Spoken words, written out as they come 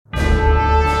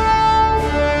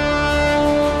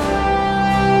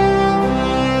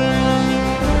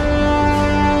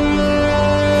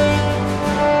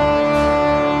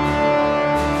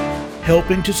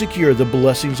helping to secure the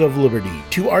blessings of liberty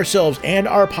to ourselves and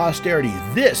our posterity.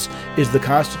 This is the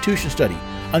Constitution Study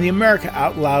on the America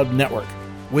Out Loud Network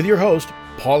with your host,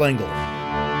 Paul Engel.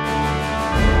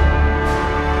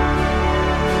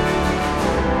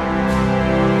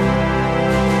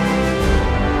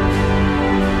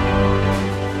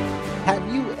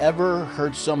 Have you ever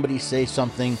heard somebody say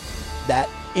something that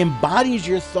embodies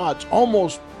your thoughts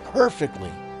almost perfectly?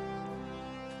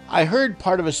 I heard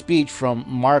part of a speech from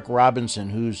Mark Robinson,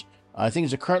 who's, I think,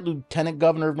 is the current lieutenant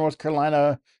governor of North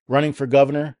Carolina, running for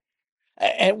governor.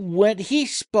 And when he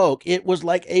spoke, it was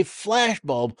like a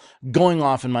flashbulb going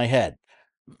off in my head.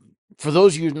 For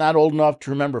those of you not old enough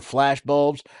to remember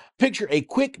flashbulbs, picture a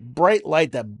quick, bright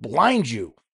light that blinds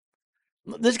you.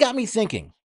 This got me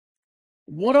thinking,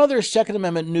 what other Second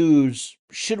Amendment news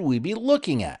should we be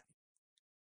looking at?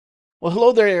 Well,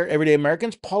 hello there, everyday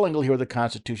Americans. Paul Engel here with the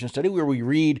Constitution Study, where we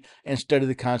read and study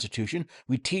the Constitution.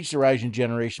 We teach the rising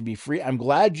generation to be free. I'm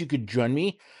glad you could join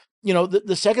me. You know,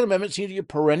 the Second Amendment seems to be a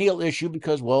perennial issue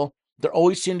because, well, there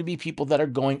always seem to be people that are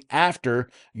going after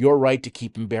your right to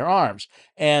keep and bear arms.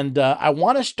 And I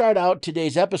want to start out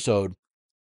today's episode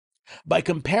by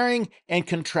comparing and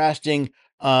contrasting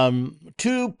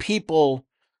two people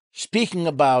speaking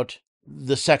about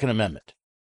the Second Amendment.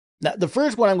 Now, the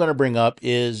first one I'm going to bring up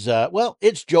is,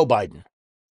 it's Joe Biden.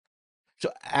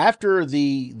 So after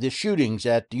the shootings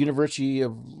at the University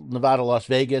of Nevada, Las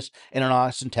Vegas, and in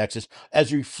Austin, Texas,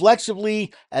 as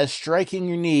reflexively as striking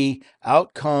your knee,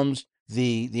 out comes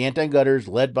the anti-gunners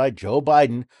led by Joe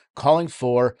Biden, calling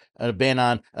for a ban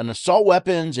on assault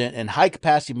weapons and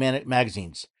high-capacity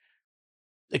magazines.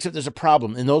 Except there's a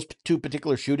problem. In those two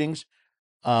particular shootings,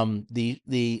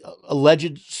 the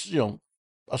alleged,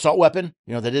 assault weapon,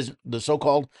 that isn't the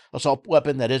so-called assault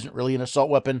weapon, that isn't really an assault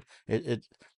weapon. They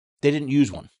didn't use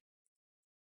one.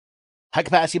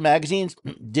 High-capacity magazines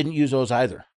didn't use those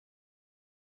either.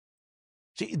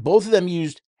 See, both of them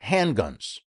used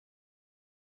handguns.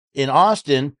 In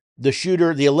Austin, the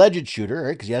alleged shooter,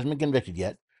 right, because he hasn't been convicted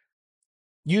yet,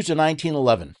 used a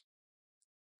 1911.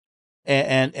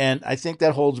 And I think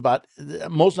that holds about,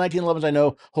 most 1911s I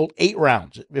know hold 8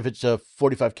 rounds if it's a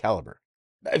 .45 caliber.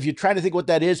 If you're trying to think what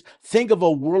that is, think of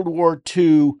a World War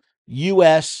II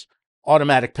U.S.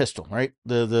 automatic pistol, right?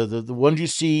 The ones you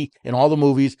see in all the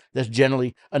movies, that's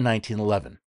generally a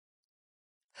 1911.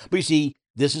 But you see,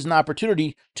 this is an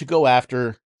opportunity to go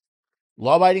after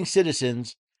law-abiding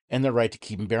citizens and their right to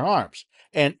keep and bear arms.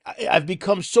 And I've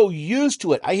become so used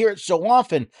to it. I hear it so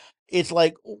often. It's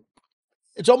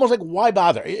almost like, why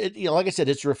bother? Like I said,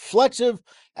 it's reflexive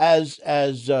as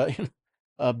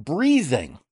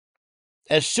breathing.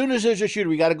 As soon as there's a shooter,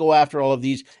 we got to go after all of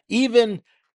these, even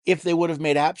if they would have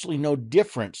made absolutely no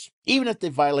difference, even if they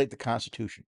violate the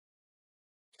Constitution.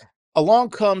 Along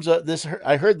comes this.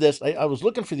 I heard this. I was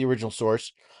looking for the original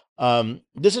source.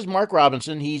 This is Mark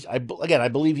Robinson. I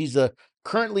believe he's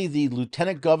currently the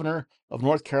lieutenant governor of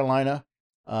North Carolina.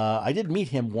 I did meet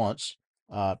him once.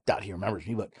 Doubt he remembers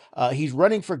me, but he's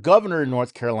running for governor in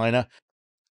North Carolina.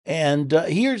 And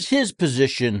here's his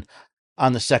position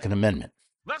on the Second Amendment.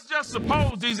 Let's just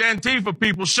suppose these Antifa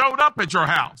people showed up at your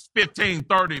house, 15,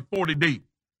 30, 40 deep,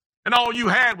 and all you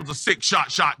had was a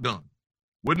 6-shot shotgun.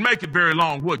 Wouldn't make it very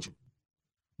long, would you?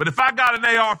 But if I got an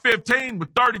AR-15 with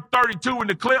 30, 32 in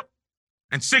the clip,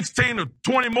 and 16 or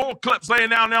 20 more clips laying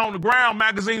down there on the ground,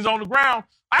 magazines on the ground,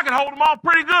 I can hold them off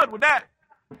pretty good with that.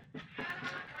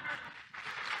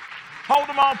 Hold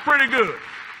them off pretty good.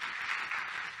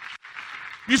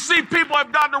 You see, people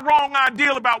have got the wrong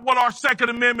idea about what our Second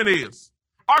Amendment is.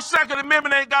 Our Second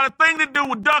Amendment ain't got a thing to do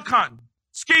with duck hunting,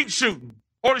 skeet shooting,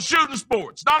 or the shooting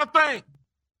sports. Not a thing.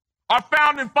 Our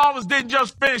founding fathers didn't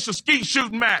just finish a skeet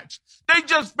shooting match. They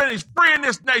just finished freeing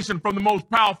this nation from the most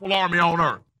powerful army on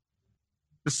earth.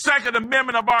 The Second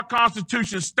Amendment of our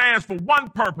Constitution stands for one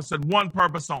purpose and one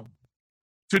purpose only: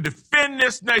 to defend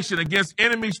this nation against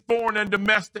enemies, foreign and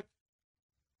domestic,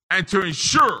 and to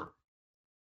ensure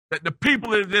that the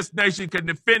people of this nation can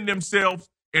defend themselves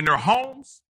in their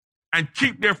homes and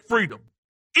keep their freedom,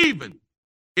 even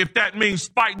if that means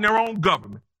fighting their own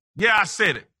government. Yeah, I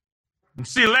said it. And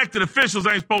see, elected officials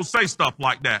ain't supposed to say stuff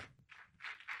like that.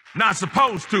 Not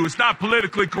supposed to. It's not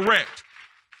politically correct.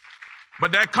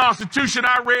 But that Constitution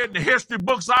I read and the history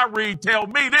books I read tell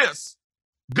me this: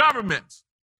 governments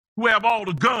who have all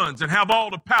the guns and have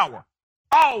all the power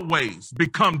always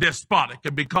become despotic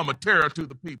and become a terror to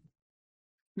the people.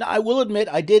 Now, I will admit,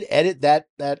 I did edit that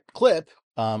clip.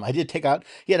 I did take out,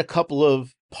 he had a couple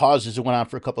of pauses that went on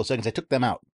for a couple of seconds. I took them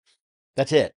out.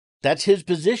 That's it. That's his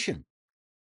position.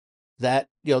 that,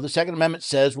 the Second Amendment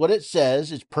says what it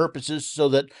says, its purposes so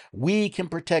that we can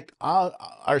protect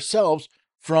ourselves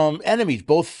from enemies,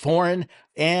 both foreign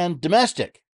and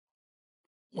domestic.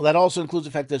 Well, that also includes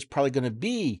the fact that it's probably going to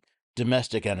be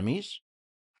domestic enemies.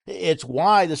 It's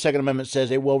why the Second Amendment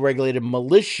says a well-regulated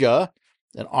militia,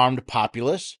 an armed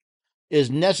populace, is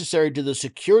necessary to the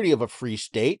security of a free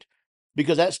state,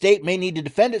 because that state may need to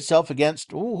defend itself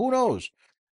against, who knows?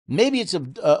 Maybe it's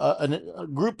a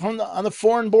group on the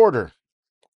foreign border,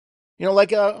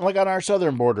 like on our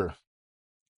southern border.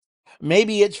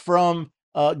 Maybe it's from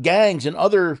gangs and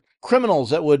other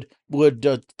criminals that would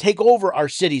take over our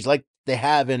cities, like they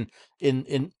have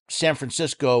in San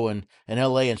Francisco and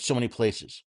LA and so many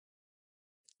places.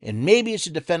 And maybe it's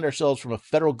to defend ourselves from a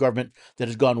federal government that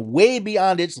has gone way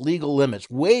beyond its legal limits,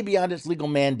 way beyond its legal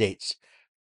mandates.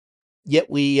 Yet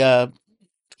we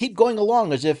keep going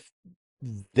along as if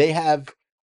they have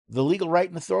the legal right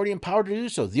and authority and power to do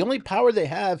so. The only power they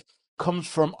have comes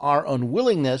from our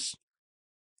unwillingness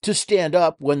to stand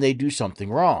up when they do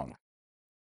something wrong.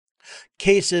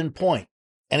 Case in point.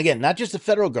 And again, not just the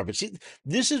federal government. See,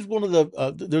 this is one of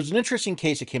the, there's an interesting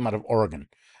case that came out of Oregon.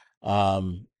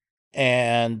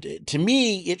 And to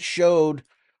me, it showed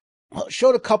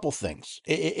a couple things.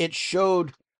 It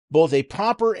showed both a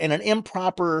proper and an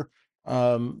improper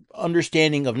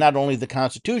understanding of not only the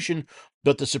Constitution,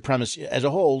 but the supremacy as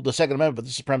a whole, the Second Amendment, but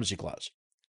the Supremacy Clause.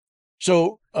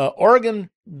 So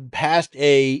Oregon passed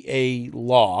a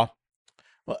law.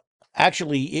 Well,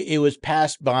 actually, it was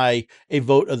passed by a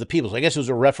vote of the people. So I guess it was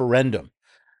a referendum.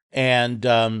 And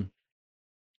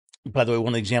by the way, one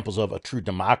of the examples of a true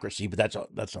democracy, but that's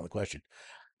not the question.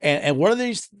 And one of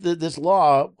this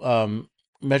law,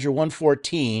 Measure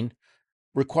 114,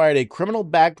 required a criminal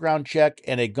background check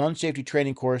and a gun safety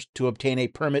training course to obtain a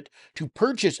permit to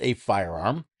purchase a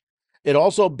firearm. It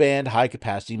also banned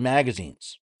high-capacity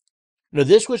magazines. Now,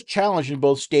 this was challenged in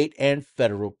both state and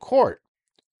federal court.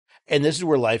 And this is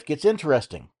where life gets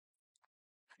interesting.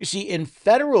 You see, in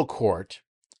federal court,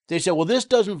 they said, well, this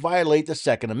doesn't violate the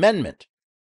Second Amendment.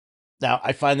 Now,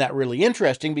 I find that really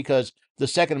interesting because the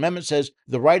Second Amendment says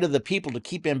the right of the people to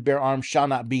keep and bear arms shall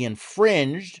not be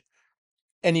infringed.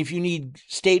 And if you need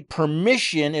state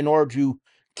permission in order to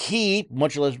keep,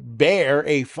 much less bear,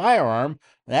 a firearm,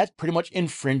 that's pretty much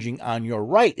infringing on your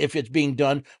right if it's being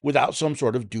done without some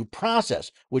sort of due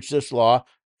process, which this law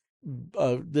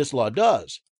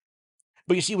does.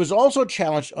 But you see, it was also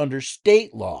challenged under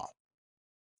state law,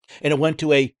 and it went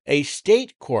to a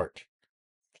state court.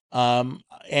 And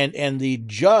the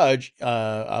judge,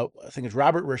 I think it's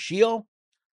Robert Raschiel,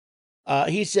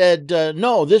 he said,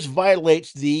 no, this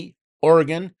violates the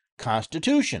Oregon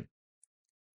Constitution.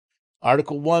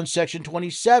 Article 1, Section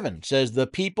 27 says the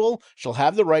people shall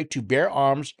have the right to bear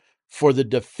arms for the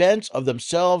defense of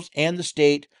themselves and the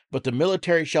state, but the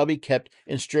military shall be kept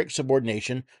in strict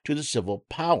subordination to the civil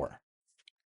power.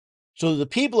 So the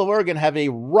people of Oregon have a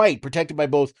right protected by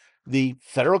both the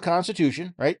federal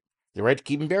Constitution, right, the right to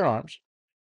keep and bear arms,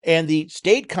 and the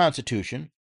state Constitution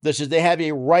that says they have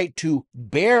a right to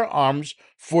bear arms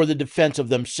for the defense of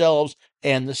themselves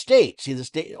and the state. See, the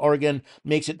state Oregon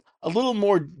makes it a little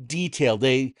more detailed.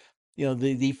 The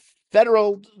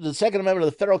Second Amendment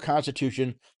of the federal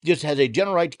Constitution just has a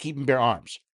general right to keep and bear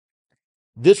arms.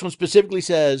 This one specifically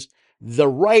says the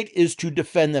right is to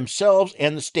defend themselves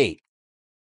and the state.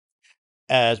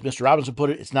 As Mr. Robinson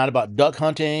put it, it's not about duck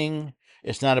hunting.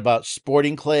 It's not about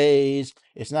sporting clays.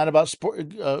 It's not about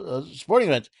sporting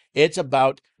events. It's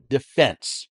about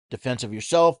defense of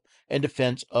yourself and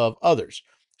defense of others.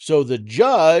 So the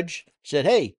judge said,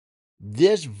 hey,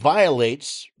 this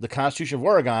violates the Constitution of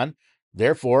Oregon.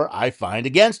 Therefore, I find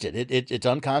against it. It's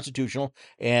unconstitutional,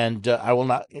 and I will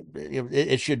not.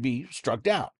 It should be struck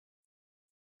down.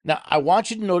 Now, I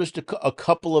want you to notice a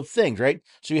couple of things, right?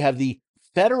 So you have the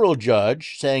federal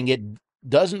judge saying it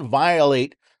doesn't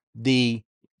violate the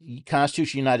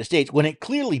Constitution of the United States when it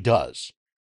clearly does.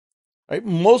 Right?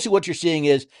 Mostly what you're seeing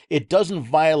is it doesn't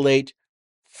violate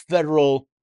federal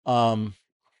stare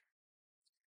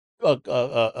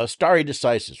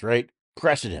decisis, right?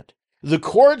 Precedent. The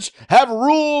courts have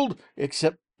ruled,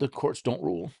 except the courts don't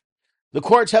rule. The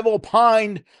courts have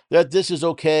opined that this is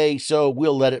okay, so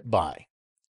we'll let it by.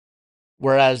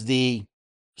 Whereas the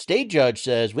state judge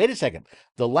says, wait a second,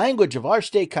 the language of our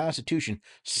state constitution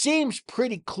seems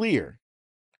pretty clear.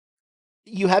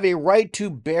 You have a right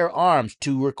to bear arms.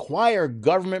 To require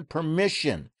government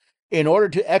permission in order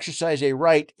to exercise a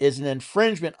right is an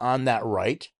infringement on that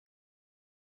right.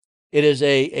 It is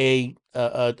a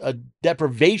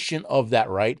deprivation of that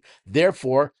right.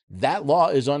 Therefore, that law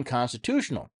is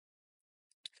unconstitutional.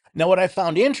 Now, what I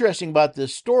found interesting about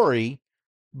this story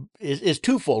is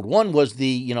twofold. One was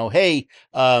hey,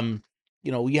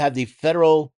 you have the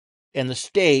federal and the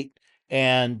state,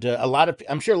 and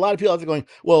I'm sure a lot of people out there going,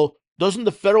 well, doesn't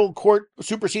the federal court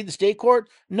supersede the state court?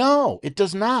 No, it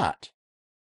does not.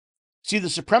 See, the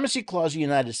Supremacy Clause of the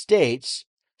United States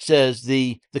says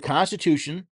the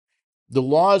Constitution, the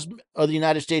laws of the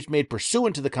United States made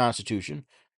pursuant to the Constitution,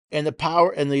 and the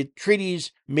power and the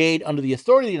treaties made under the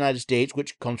authority of the United States,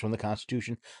 which comes from the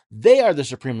Constitution, they are the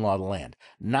supreme law of the land,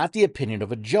 not the opinion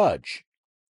of a judge.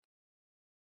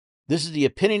 This is the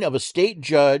opinion of a state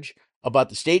judge about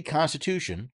the state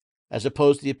constitution, as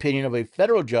opposed to the opinion of a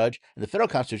federal judge in the federal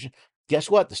constitution. Guess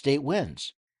what? The state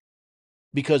wins.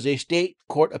 Because a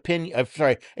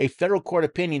federal court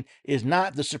opinion is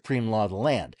not the supreme law of the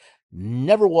land.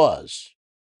 Never was.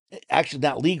 Actually,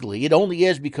 not legally. It only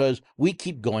is because we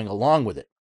keep going along with it.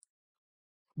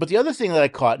 But the other thing that I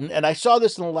caught, and I saw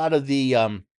this in a lot of the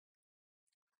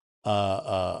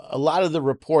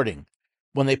reporting,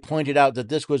 when they pointed out that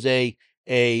this was a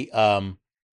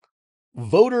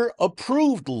voter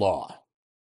approved law.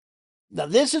 Now,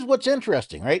 this is what's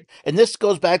interesting, right? And this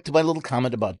goes back to my little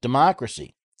comment about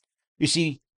democracy. You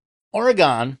see,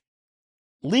 Oregon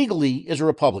legally is a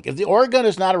republic. If the Oregon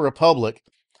is not a republic,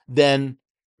 then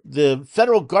the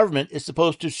federal government is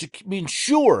supposed to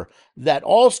ensure that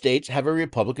all states have a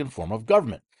Republican form of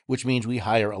government, which means we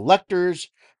hire electors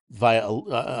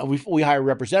we hire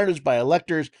representatives by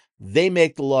electors. They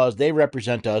make the laws. They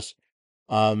represent us.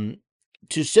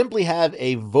 To simply have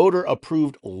a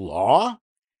voter-approved law,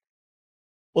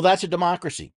 well, that's a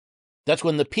democracy. That's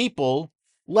when the people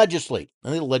legislate,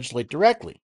 and they legislate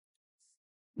directly.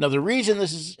 Now, the reason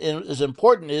this is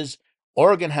important is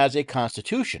Oregon has a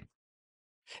constitution.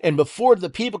 And before the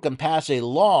people can pass a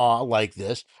law like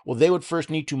this, well, they would first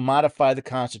need to modify the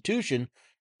Constitution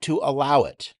to allow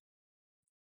it.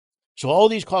 So all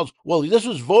these calls, well, this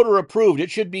was voter approved.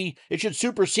 It should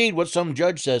supersede what some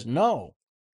judge says. No,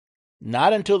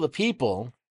 not until the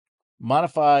people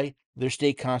modify their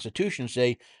state constitution,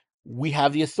 say, we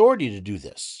have the authority to do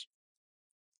this.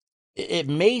 It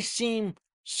may seem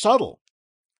subtle,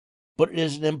 but it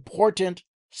is an important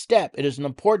step. It is an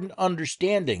important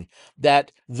understanding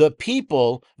that the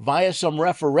people, via some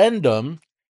referendum,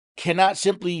 cannot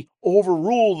simply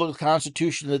overrule the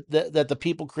Constitution that the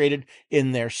people created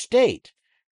in their state.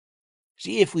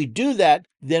 See, if we do that,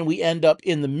 then we end up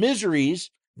in the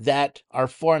miseries that our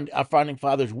founding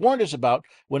fathers warned us about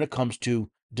when it comes to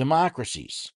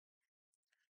democracies.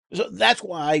 So that's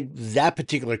why that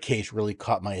particular case really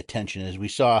caught my attention, as we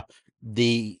saw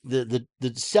the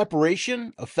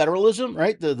separation of federalism,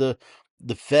 right? The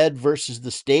Fed versus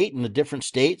the state and the different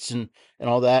states and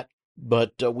all that.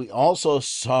 But we also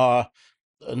saw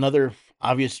another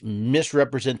obvious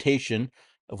misrepresentation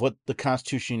of what the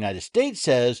Constitution of the United States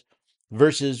says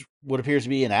versus what appears to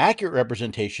be an accurate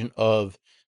representation of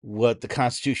what the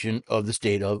Constitution of the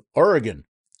state of Oregon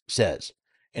says.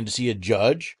 And to see a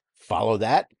judge follow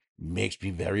that makes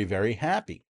me very, very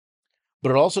happy.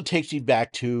 But it also takes you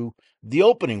back to the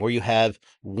opening, where you have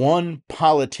one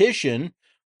politician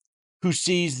who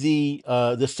sees the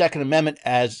Second Amendment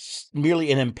as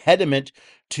merely an impediment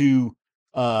to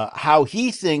how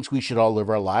he thinks we should all live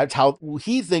our lives, how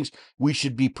he thinks we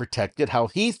should be protected, how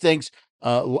he thinks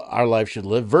our lives should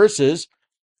live, versus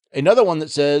another one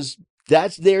that says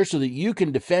that's there so that you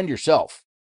can defend yourself.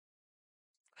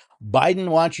 Biden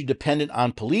wants you dependent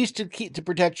on police to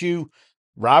protect you.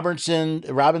 Robinson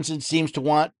seems to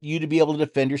want you to be able to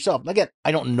defend yourself. Again,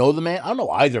 I don't know the man. I don't know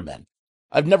either man.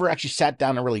 I've never actually sat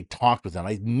down and really talked with him.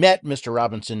 I met Mr.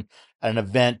 Robinson at an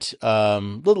event a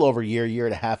little over a year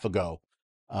and a half ago.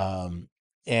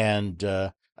 And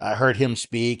I heard him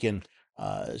speak, and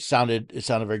it sounded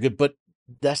very good, but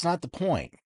that's not the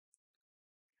point.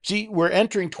 See, we're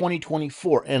entering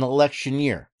 2024, an election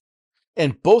year,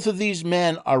 and both of these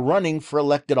men are running for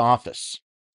elected office.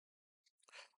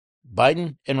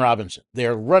 Biden and Robinson,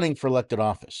 they're running for elected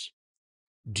office.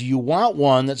 Do you want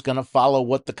one that's going to follow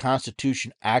what the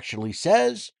Constitution actually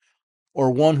says,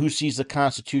 or one who sees the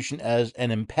Constitution as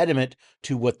an impediment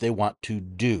to what they want to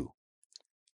do?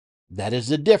 That is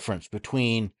the difference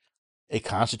between a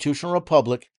constitutional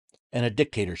republic and a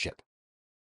dictatorship.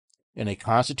 In a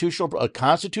constitutional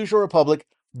republic,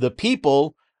 the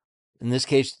people, in this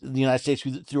case, the United States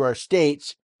through our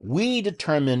states, we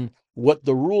determine what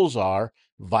the rules are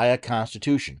via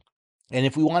Constitution. And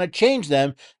if we want to change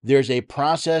them, there's a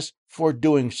process for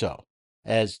doing so,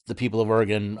 as the people of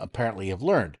Oregon apparently have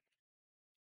learned.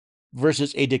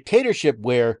 Versus a dictatorship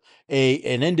where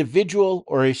an individual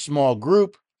or a small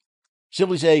group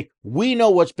simply say, we know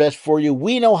what's best for you.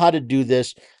 We know how to do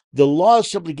this. The laws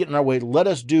simply get in our way. Let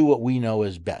us do what we know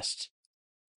is best.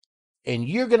 And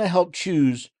you're going to help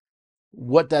choose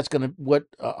what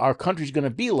our country's going to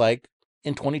be like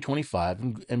in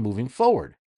 2025 and moving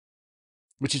forward.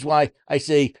 Which is why I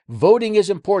say voting is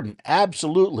important.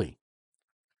 Absolutely.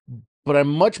 But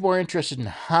I'm much more interested in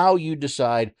how you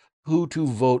decide who to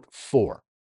vote for.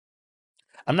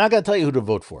 I'm not going to tell you who to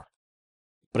vote for,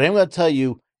 but I'm going to tell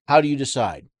you, how do you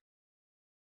decide?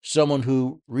 Someone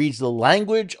who reads the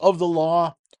language of the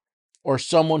law, or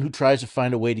someone who tries to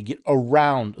find a way to get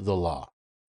around the law?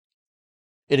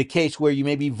 In a case where you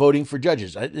may be voting for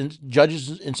judges,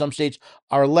 judges in some states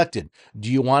are elected.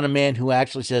 Do you want a man who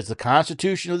actually says the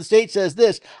Constitution of the state says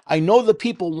this? I know the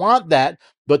people want that,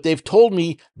 but they've told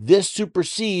me this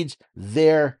supersedes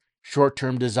their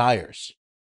short-term desires.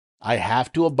 I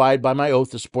have to abide by my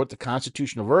oath to support the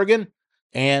Constitution of Oregon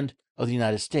and of the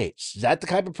United States. Is that the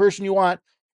type of person you want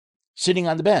sitting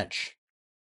on the bench?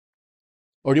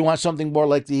 Or do you want something more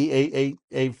like a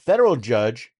federal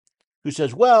judge who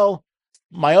says, well,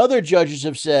 my other judges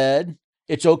have said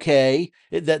it's okay,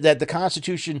 that the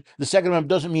Constitution, the Second Amendment,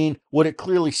 doesn't mean what it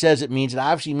clearly says it means. It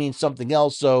obviously means something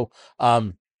else. So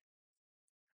I'm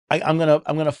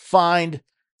gonna find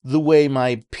the way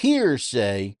my peers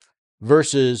say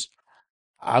versus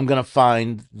I'm gonna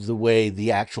find the way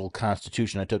the actual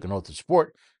Constitution I took an oath to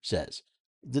support says.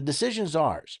 The decision is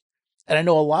ours. And I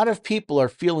know a lot of people are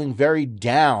feeling very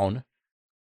down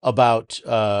about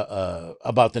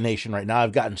the nation right now.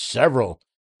 I've gotten several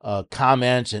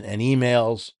comments and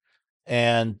emails,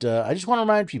 and I just want to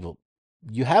remind people,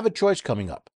 you have a choice coming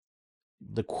up.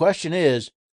 The question is,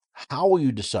 how will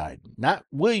you decide? Not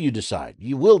will you decide?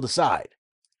 You will decide.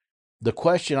 The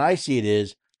question I see it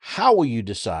is, how will you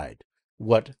decide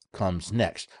what comes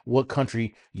next? What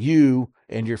country you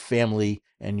and your family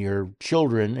and your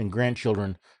children and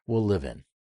grandchildren will live in?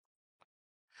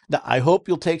 Now, I hope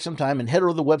you'll take some time and head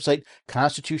over to the website,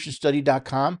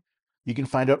 constitutionstudy.com. You can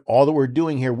find out all that we're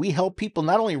doing here. We help people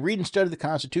not only read and study the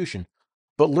Constitution,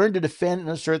 but learn to defend and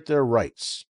assert their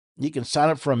rights. You can sign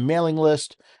up for a mailing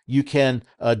list. You can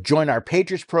join our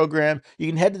Patriots program. You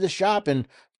can head to the shop and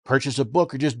purchase a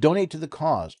book or just donate to the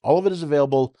cause. All of it is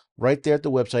available right there at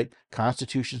the website,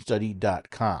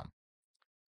 constitutionstudy.com.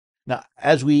 Now,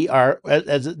 as the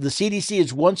CDC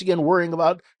is once again worrying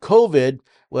about COVID,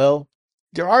 well,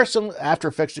 there are some after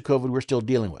effects of COVID we're still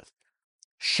dealing with.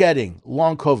 Shedding,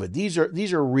 long COVID, these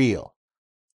are real.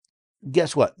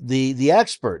 Guess what? The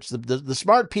experts, the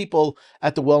smart people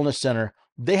at the Wellness Center,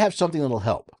 they have something that'll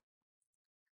help.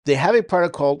 They have a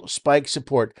product called Spike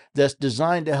Support that's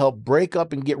designed to help break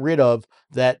up and get rid of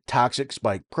that toxic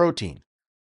spike protein.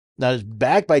 Now, it's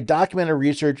backed by documented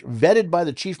research, vetted by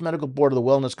the chief medical board of the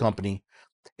wellness company.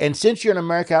 And since you're an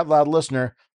America Out Loud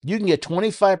listener, you can get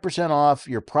 25% off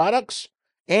your products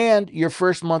and your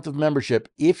first month of membership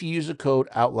if you use the code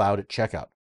OUTLOUD at checkout.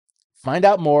 Find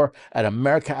out more at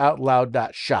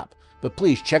americaoutloud.shop. But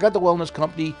please check out the Wellness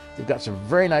Company. They've got some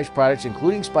very nice products,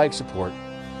 including Spike Support.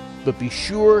 But be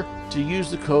sure to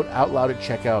use the code OUTLOUD at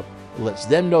checkout. It lets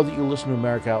them know that you listen to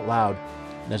America Out Loud.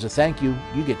 And as a thank you,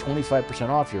 you get 25%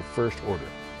 off your first order.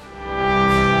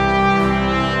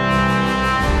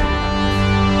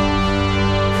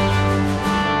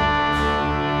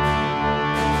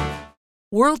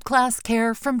 World-class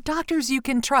care from doctors you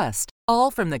can trust, all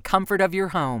from the comfort of your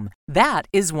home. That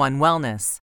is One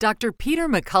Wellness. Dr. Peter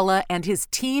McCullough and his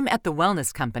team at the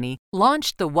Wellness Company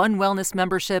launched the One Wellness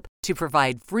membership to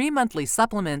provide free monthly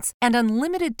supplements and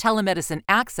unlimited telemedicine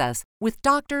access with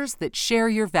doctors that share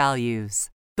your values.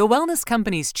 The Wellness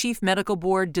Company's Chief Medical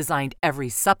Board designed every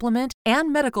supplement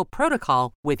and medical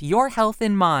protocol with your health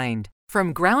in mind.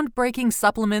 From groundbreaking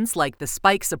supplements like the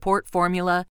Spike Support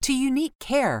Formula to unique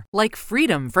care like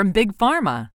Freedom from Big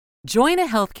Pharma. Join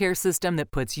a healthcare system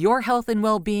that puts your health and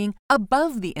well-being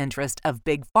above the interest of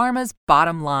Big Pharma's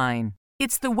bottom line.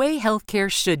 It's the way healthcare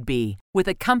should be, with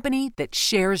a company that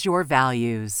shares your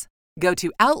values. Go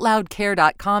to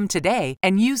OutLoudCare.com today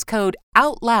and use code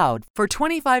OUTLOUD for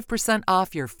 25%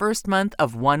 off your first month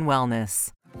of One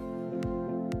Wellness.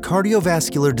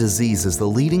 Cardiovascular disease is the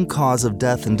leading cause of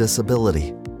death and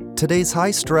disability. Today's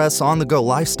high-stress, on-the-go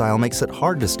lifestyle makes it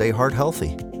hard to stay heart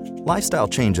healthy. Lifestyle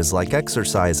changes like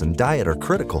exercise and diet are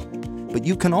critical, but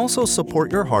you can also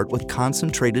support your heart with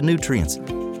concentrated nutrients.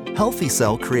 Healthy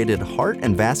Cell created Heart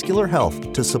and Vascular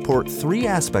Health to support 3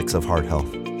 aspects of heart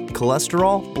health: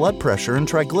 cholesterol, blood pressure, and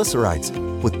triglycerides,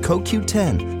 with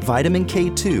CoQ10, vitamin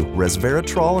K2,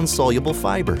 resveratrol, and soluble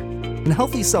fiber. And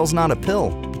Healthy Cell's not a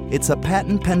pill. It's a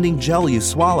patent-pending gel you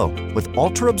swallow with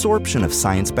ultra-absorption of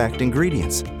science-backed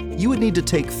ingredients. You would need to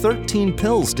take 13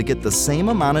 pills to get the same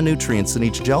amount of nutrients in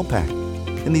each gel pack.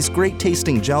 And these great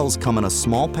tasting gels come in a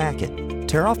small packet.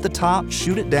 Tear off the top,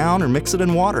 shoot it down, or mix it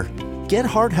in water. Get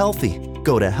heart healthy.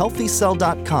 Go to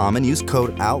healthycell.com and use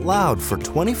code OUTLOUD for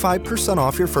 25%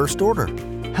 off your first order.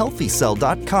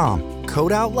 Healthycell.com,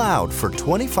 code OUTLOUD for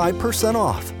 25%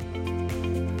 off.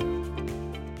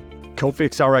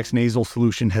 Cofix RX Nasal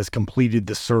Solution has completed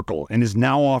the circle and is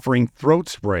now offering throat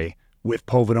spray with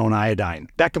povidone iodine.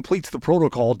 That completes the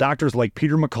protocol doctors like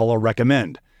Peter McCullough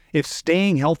recommend. If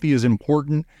staying healthy is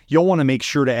important, you'll want to make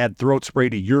sure to add throat spray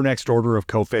to your next order of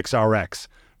Cofix RX.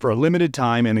 For a limited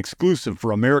time and exclusive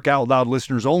for America Out Loud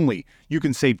listeners only, you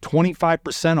can save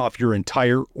 25% off your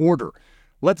entire order.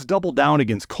 Let's double down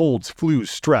against colds, flus,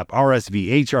 strep,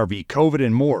 RSV, HRV, COVID,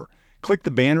 and more. Click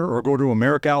the banner or go to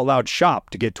America Out Loud shop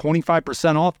to get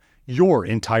 25% off your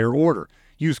entire order.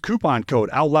 Use coupon code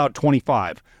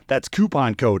OUTLOUD25. That's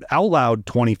coupon code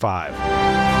OUTLOUD25.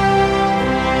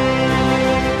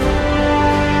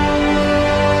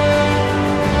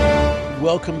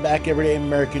 Welcome back, everyday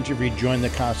Americans. You've rejoined the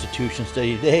Constitution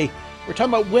Study today. We're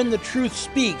talking about when the truth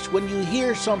speaks, when you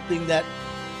hear something that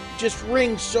just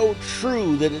rings so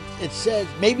true that it says,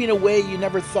 maybe in a way you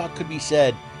never thought could be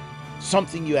said,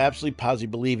 something you absolutely positively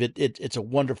believe. It's a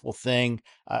wonderful thing.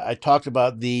 I talked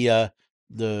about the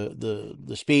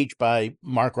speech by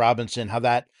Mark Robinson, how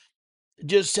that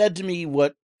just said to me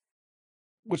what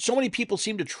so many people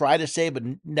seem to try to say, but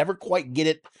never quite get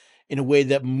it in a way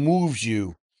that moves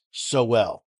you so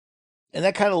well. And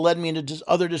that kind of led me into just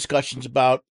other discussions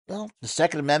about, well, the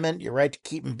Second Amendment, your right to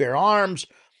keep and bear arms,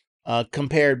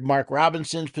 compared Mark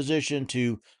Robinson's position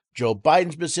to Joe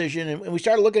Biden's position. And we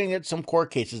started looking at some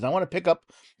court cases. And I want to pick up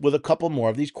with a couple more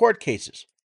of these court cases.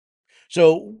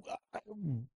 So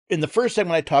in the first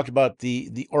segment, I talked about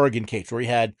the Oregon case where we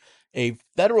had a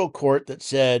federal court that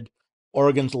said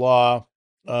Oregon's law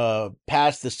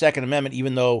passed the Second Amendment,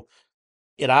 even though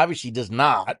it obviously does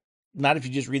not if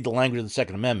you just read the language of the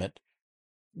Second Amendment.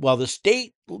 While the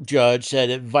state judge said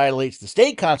it violates the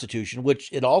state constitution,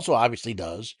 which it also obviously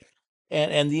does,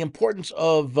 and the importance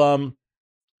of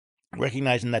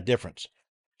recognizing that difference.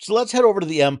 So let's head over to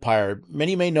the Empire.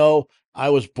 Many may know I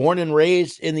was born and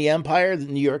raised in the Empire, the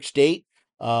New York State.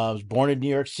 I was born in New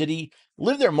York City,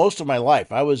 lived there most of my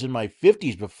life. I was in my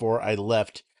 50s before I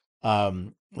left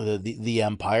the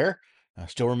Empire. I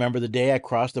still remember the day I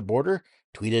crossed the border,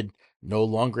 tweeted, "No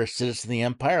longer a citizen of the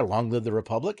Empire, long live the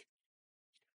Republic."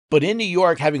 But in New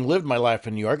York, having lived my life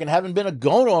in New York and having been a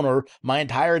gun owner my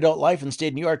entire adult life in the state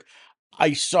of New York,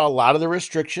 I saw a lot of the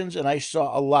restrictions and I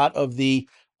saw a lot of the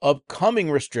upcoming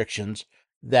restrictions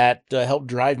that helped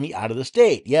drive me out of the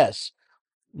state. Yes,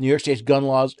 New York State's gun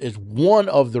laws is one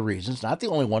of the reasons, not the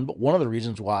only one, but one of the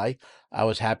reasons why I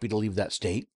was happy to leave that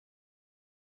state.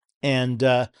 And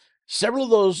several of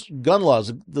those gun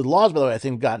laws, the laws, by the way, I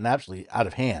think have gotten absolutely out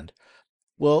of hand.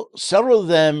 Well, several of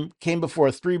them came before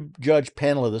a 3-judge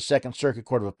panel of the Second Circuit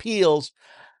Court of Appeals,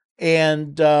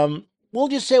 and we'll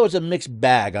just say it was a mixed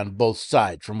bag on both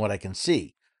sides from what I can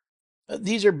see.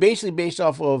 These are basically based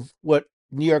off of what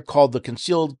New York called the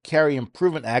Concealed Carry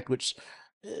Improvement Act, which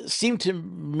seemed to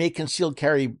make concealed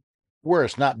carry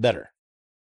worse, not better.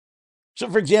 So,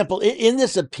 for example, in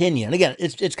this opinion, again,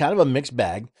 it's kind of a mixed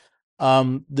bag.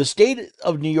 The state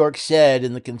of New York said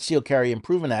in the Concealed Carry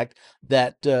Improvement Act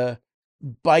that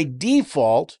by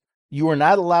default, you are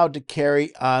not allowed to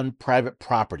carry on private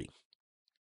property.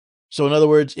 So in other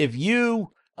words, if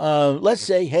you, let's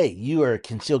say, hey, you are a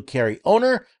concealed carry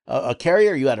owner, a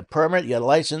carrier, you had a permit, you had a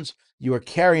license, you were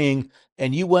carrying,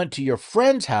 and you went to your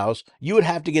friend's house, you would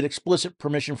have to get explicit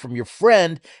permission from your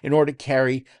friend in order to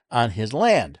carry on his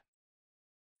land.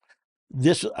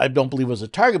 This, I don't believe, was a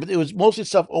target, but it was mostly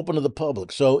stuff open to the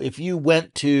public. So if you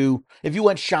went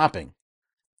shopping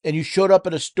and you showed up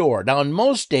at a store, now in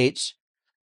most states,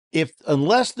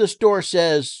 unless the store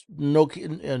says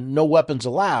no weapons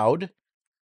allowed,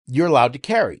 you're allowed to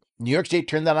carry. New York State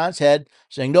turned that on its head,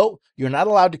 saying, no, you're not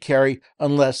allowed to carry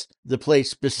unless the place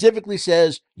specifically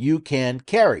says you can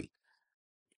carry.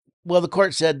 Well, the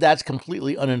court said that's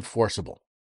completely unenforceable.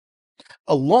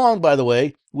 Along, by the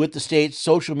way, with the state's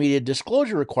social media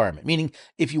disclosure requirement, meaning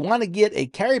if you want to get a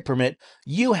carry permit,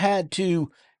 you had to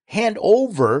hand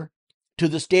over to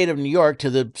the state of New York,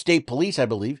 to the state police, I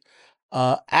believe,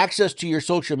 access to your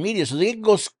social media so they can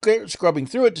go scrubbing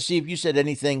through it to see if you said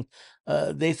anything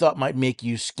they thought might make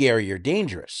you scary or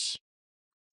dangerous.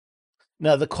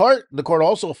 Now, the court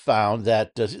also found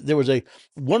that there was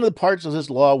one of the parts of this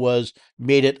law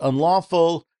made it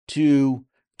unlawful to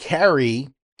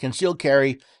concealed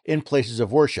carry in places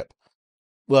of worship.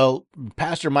 Well,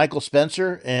 Pastor Michael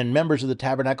Spencer and members of the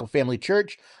Tabernacle Family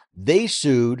Church, they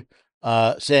sued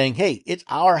saying, hey, it's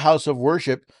our house of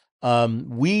worship.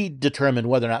 We determine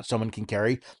whether or not someone can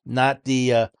carry, not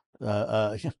the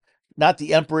not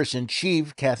the Empress in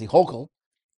Chief, Kathy Hochul,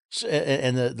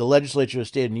 and the legislature of the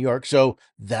state of New York. So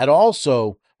that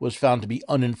also was found to be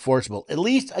unenforceable, at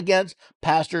least against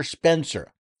Pastor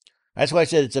Spencer. That's why I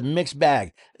said it's a mixed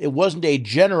bag. It wasn't a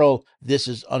general, this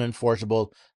is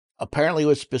unenforceable. Apparently, it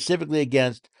was specifically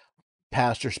against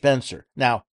Pastor Spencer.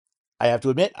 Now, I have to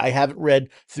admit, I haven't read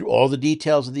through all the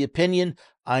details of the opinion.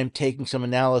 I'm taking some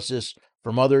analysis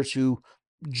from others who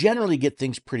generally get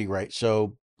things pretty right.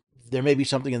 So there may be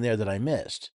something in there that I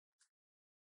missed.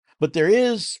 But there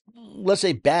is, let's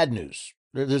say, bad news.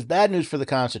 There's bad news for the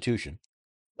Constitution.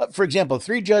 For example, a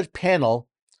 3-judge panel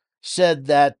said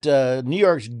that New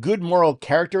York's good moral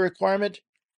character requirement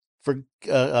for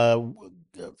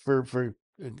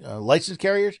license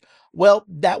carriers, well,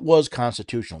 that was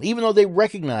constitutional, even though they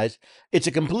recognized it's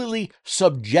a completely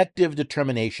subjective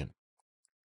determination.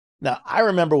 Now, I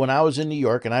remember when I was in New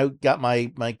York and I got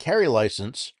my carry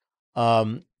license,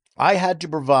 I had to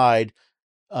provide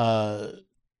I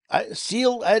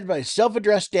had my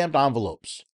self-addressed stamped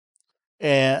envelopes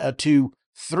to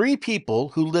 3 people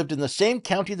who lived in the same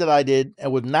county that I did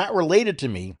and were not related to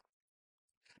me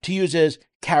to use as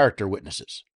character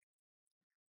witnesses.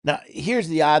 Now, here's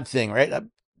the odd thing, right?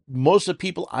 Most of the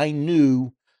people I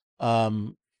knew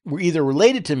were either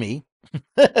related to me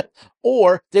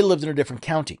or they lived in a different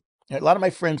county. A lot of my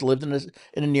friends lived in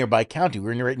a nearby county.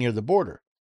 We were right near the border.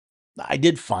 I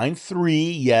did find 3.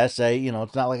 Yes,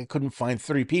 it's not like I couldn't find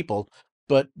 3 people,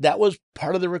 but that was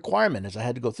part of the requirement is I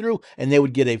had to go through and they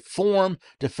would get a form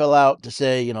to fill out to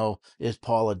say, is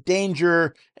Paul a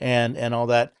danger and all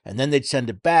that. And then they'd send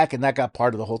it back. And that got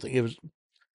part of the whole thing.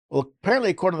 Well, apparently,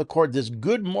 according to the court, this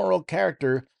good moral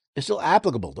character is still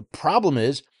applicable. The problem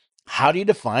is, how do you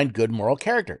define good moral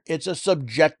character? It's a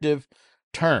subjective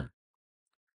term.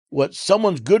 What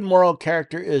someone's good moral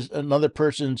character is another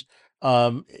person's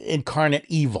incarnate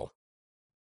evil.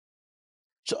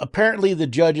 So apparently the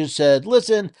judges said,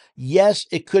 listen, yes,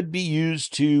 it could be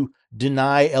used to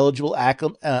deny eligible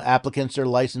applicants their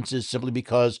licenses simply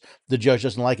because the judge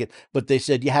doesn't like it. But they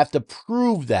said you have to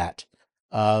prove that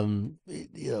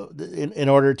in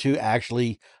order to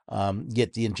actually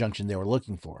get the injunction they were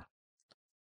looking for.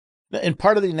 And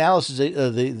part of the analysis,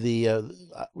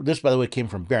 this, by the way, came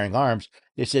from Bearing Arms.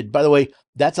 They said, by the way,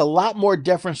 that's a lot more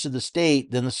deference to the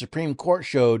state than the Supreme Court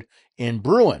showed in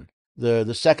Bruin.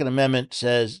 The Second Amendment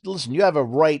says, listen, you have a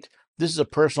right. This is a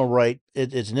personal right.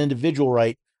 It's an individual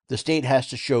right. The state has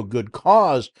to show good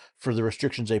cause for the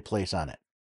restrictions they place on it.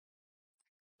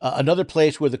 Another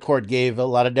place where the court gave a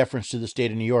lot of deference to the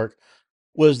state of New York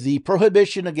was the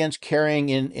prohibition against carrying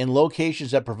in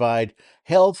locations that provide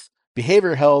health,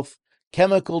 behavioral health,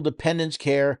 chemical dependence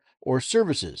care, or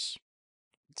services.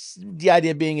 The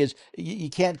idea being is you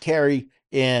can't carry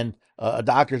in a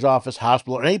doctor's office,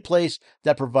 hospital, or any place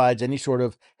that provides any sort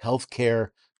of health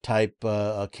care type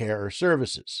care or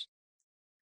services.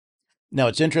 Now,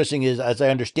 what's interesting is, as I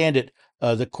understand it,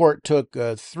 the court took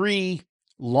 3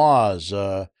 laws, 2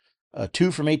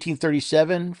 from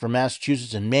 1837 from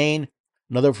Massachusetts and Maine,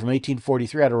 another from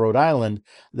 1843 out of Rhode Island,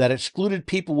 that excluded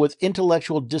people with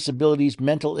intellectual disabilities,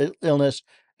 mental illness,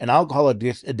 and alcohol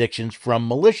addictions from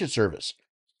militia service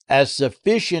as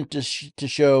sufficient to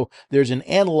show there's an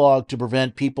analog to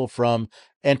prevent people from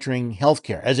entering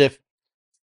healthcare. As if,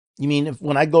 you mean,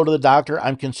 when I go to the doctor,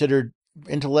 I'm considered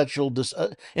intellectually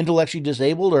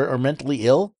disabled or mentally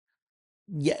ill?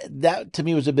 Yeah, that to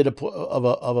me was a bit of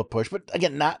a push, but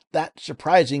again, not that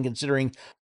surprising considering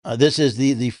this is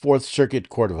the Fourth Circuit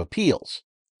Court of Appeals,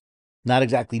 not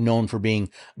exactly known for being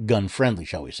gun friendly,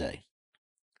 shall we say.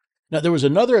 Now, there was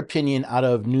another opinion out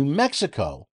of New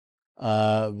Mexico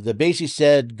that basically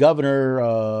said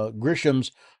Governor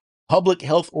Grisham's public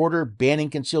health order banning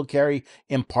concealed carry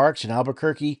in parks in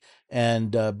Albuquerque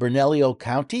and Bernalillo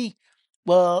County,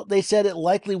 well, they said it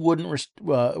likely wouldn't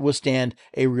withstand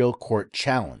a real court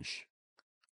challenge.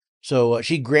 So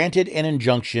she granted an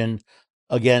injunction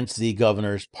against the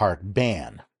governor's park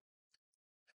ban.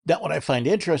 Now, what I find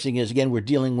interesting is, again, we're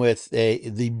dealing with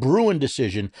the Bruin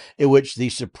decision in which the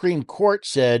Supreme Court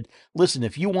said, listen,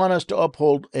 if you want us to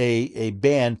uphold a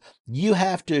ban, you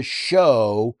have to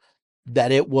show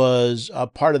that it was a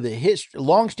part of the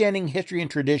longstanding history and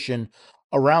tradition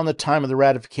around the time of the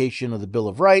ratification of the Bill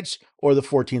of Rights or the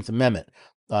 14th Amendment.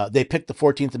 They picked the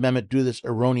 14th Amendment to do this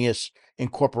erroneous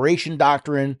incorporation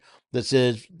doctrine that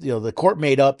says, the court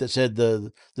made up that said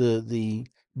the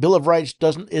Bill of Rights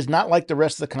is not like the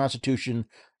rest of the Constitution.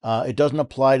 It doesn't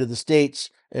apply to the states,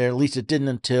 or at least it didn't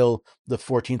until the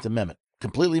 14th Amendment.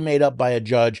 Completely made up by a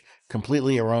judge,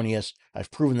 completely erroneous.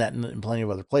 I've proven that in plenty of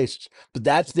other places. But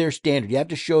that's their standard. You have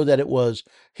to show that it was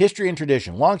history and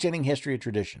tradition, longstanding history and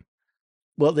tradition.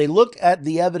 Well, they looked at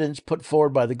the evidence put forward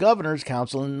by the Governor's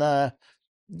Council, and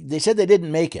they said they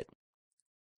didn't make it.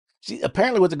 See,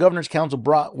 apparently what the Governor's Council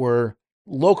brought were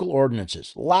local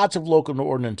ordinances, lots of local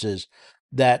ordinances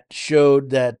that showed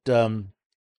that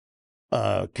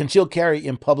concealed carry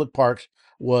in public parks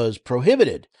was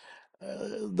prohibited.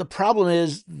 The problem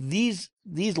is these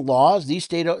laws, these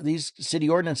city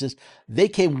ordinances, they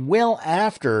came well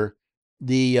after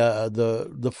the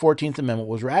 14th Amendment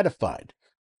was ratified.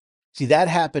 See, that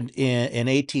happened in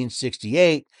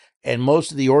 1868, and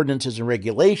most of the ordinances and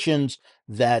regulations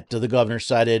that the governor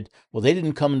cited, well, they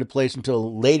didn't come into place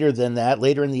until later than that,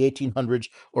 later in the 1800s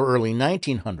or early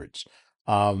 1900s.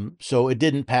 So it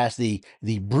didn't pass the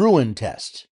Bruin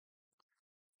test.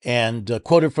 And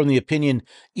quoted from the opinion,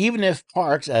 even if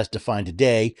parks, as defined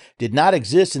today, did not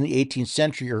exist in the 18th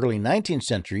century or early 19th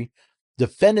century,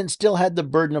 defendants still had the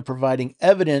burden of providing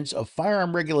evidence of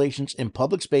firearm regulations in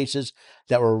public spaces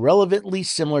that were relevantly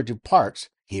similar to parks.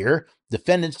 Here,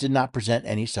 defendants did not present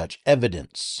any such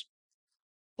evidence.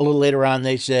 A little later on,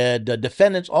 they said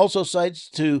defendants also cites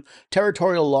to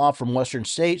territorial law from western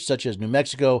states such as New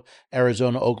Mexico,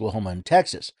 Arizona, Oklahoma, and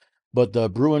Texas. But the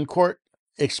Bruin court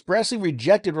expressly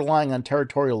rejected relying on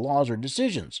territorial laws or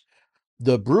decisions.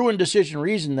 The Bruin decision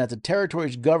reasoned that the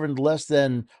territories governed less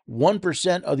than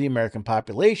 1% of the American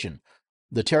population.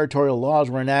 The territorial laws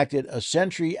were enacted a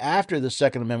century after the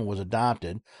Second Amendment was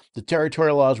adopted. The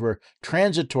territorial laws were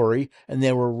transitory, and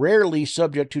they were rarely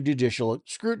subject to judicial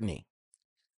scrutiny.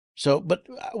 So, but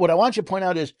what I want you to point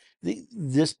out is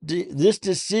this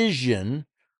decision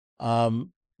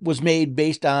was made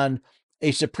based on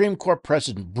a Supreme Court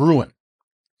precedent, Bruin.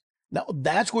 Now,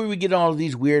 that's where we get all of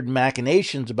these weird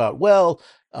machinations about, well,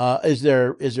 is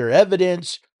there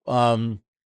evidence? Is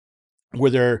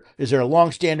there a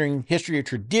long-standing history or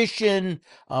tradition?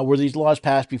 Were these laws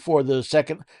passed before the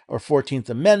Second or 14th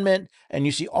Amendment? And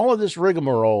you see all of this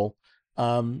rigmarole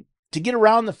to get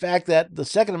around the fact that the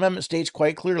Second Amendment states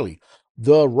quite clearly,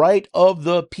 the right of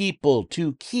the people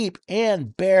to keep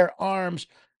and bear arms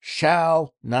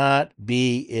shall not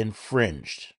be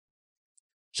infringed.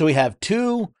 So we have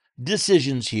two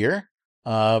decisions here,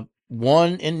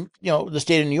 one in the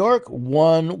state of New York,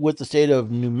 one with the state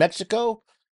of New Mexico.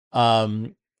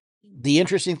 The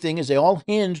interesting thing is they all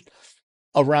hinged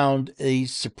around a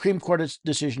Supreme Court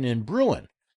decision in Bruin,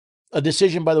 a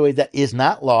decision, by the way, that is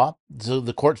not law. So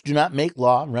the courts do not make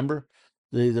law. Remember,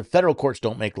 the federal courts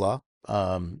don't make law,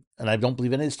 and I don't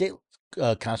believe any of the state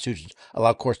constitutions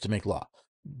allow courts to make law.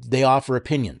 They offer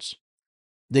opinions.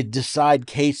 They decide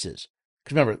cases.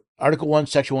 Because remember, Article 1,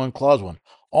 Section 1, Clause 1,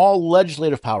 all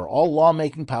legislative power, all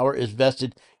lawmaking power is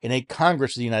vested in a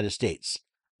Congress of the United States,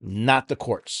 not the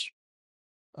courts.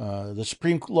 The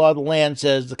Supreme Law of the Land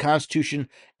says the Constitution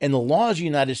and the laws of the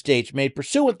United States made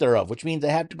pursuant thereof, which means they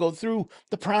have to go through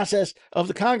the process of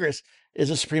the Congress, is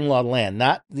the Supreme Law of the Land,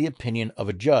 not the opinion of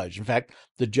a judge. In fact,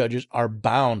 the judges are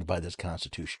bound by this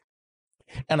Constitution.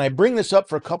 And I bring this up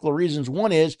for a couple of reasons.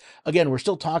 One is, again, we're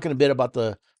still talking a bit about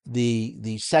the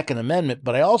Second Amendment,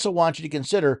 but I also want you to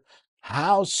consider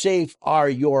how safe are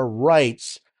your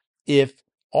rights if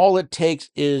all it takes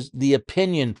is the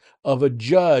opinion of a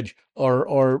judge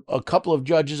or a couple of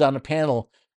judges on a panel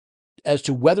as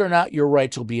to whether or not your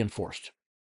rights will be enforced,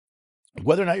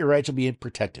 whether or not your rights will be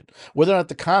protected, whether or not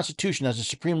the Constitution as the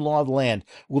supreme law of the land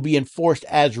will be enforced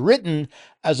as written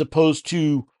as opposed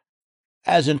to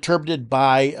as interpreted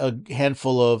by a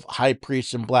handful of high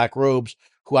priests in black robes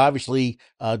who obviously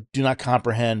do not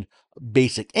comprehend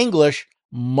basic English,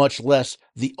 much less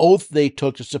the oath they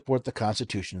took to support the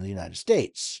Constitution of the United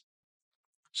States.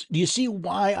 So do you see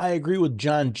why I agree with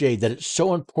John Jay that it's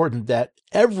so important that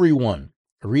everyone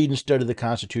read and study the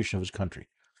Constitution of his country,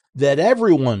 that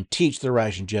everyone teach the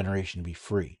rising generation to be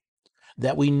free,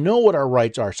 that we know what our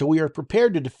rights are so we are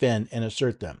prepared to defend and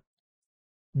assert them?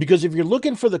 Because if you're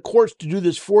looking for the courts to do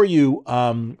this for you,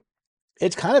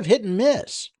 it's kind of hit and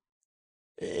miss.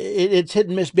 It's hit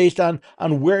and miss based on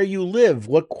where you live,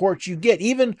 what courts you get,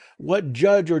 even what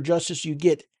judge or justice you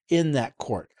get in that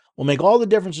court will make all the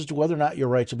difference as to whether or not your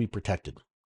rights will be protected.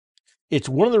 It's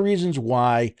one of the reasons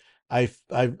why I've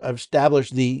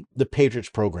established the Patriots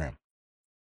program.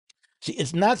 See,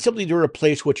 it's not simply to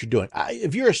replace what you're doing.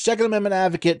 If you're a Second Amendment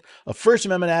advocate, a First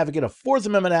Amendment advocate, a Fourth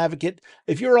Amendment advocate,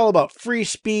 if you're all about free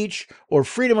speech or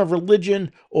freedom of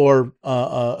religion or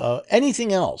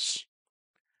anything else,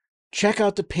 check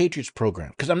out the Patriots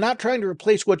program, because I'm not trying to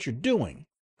replace what you're doing.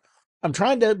 I'm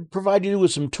trying to provide you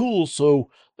with some tools so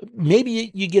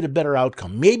maybe you get a better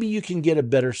outcome. Maybe you can get a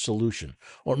better solution,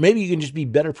 or maybe you can just be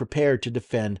better prepared to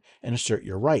defend and assert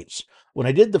your rights. When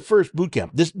I did the first boot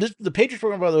camp, the Patriots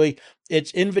program, by the way,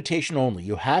 it's invitation only.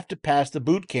 You have to pass the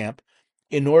boot camp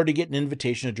in order to get an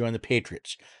invitation to join the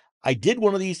Patriots. I did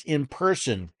one of these in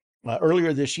person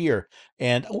earlier this year,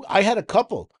 and I had a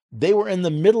couple. They were in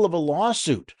the middle of a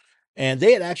lawsuit, and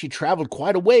they had actually traveled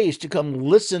quite a ways to come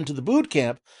listen to the boot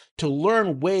camp to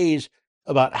learn ways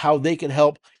about how they can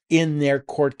help in their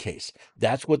court case.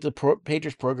 That's what the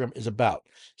Patriots program is about.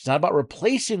 It's not about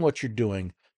replacing what you're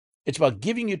doing. It's about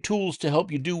giving you tools to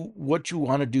help you do what you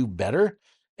want to do better,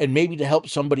 and maybe to help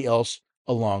somebody else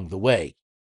along the way.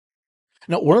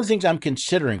 Now, one of the things I'm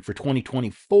considering for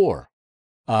 2024,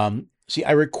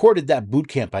 I recorded that boot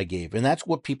camp I gave, and that's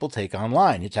what people take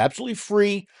online. It's absolutely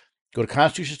free. Go to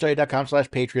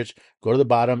constitutionstudy.com/patriots, go to the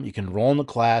bottom, you can enroll in the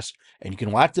class, and you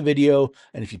can watch the video,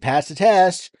 and if you pass the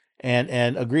test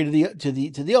and agree to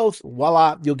the oath,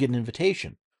 voila, you'll get an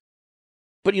invitation.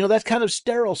 But that's kind of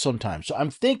sterile sometimes. So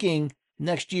I'm thinking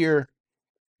next year,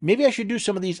 maybe I should do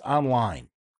some of these online.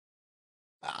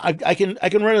 I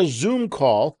can run a Zoom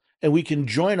call and we can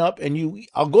join up, and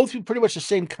I'll go through pretty much the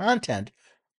same content,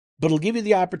 but it'll give you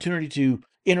the opportunity to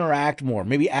interact more,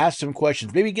 maybe ask some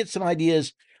questions, maybe get some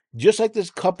ideas, just like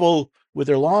this couple with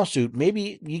their lawsuit.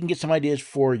 Maybe you can get some ideas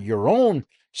for your own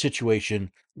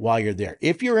situation while you're there.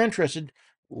 If you're interested,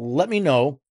 let me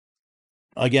know.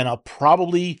 Again, I'll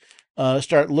probably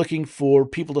start looking for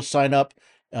people to sign up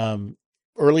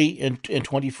early in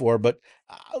 24, but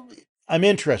I'm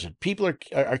interested. People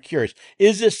are curious.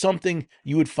 Is this something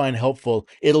you would find helpful?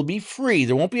 It'll be free.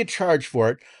 There won't be a charge for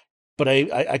it, but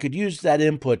I could use that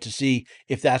input to see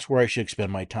if that's where I should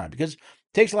expend my time, because it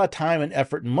takes a lot of time and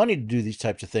effort and money to do these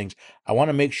types of things. I want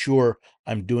to make sure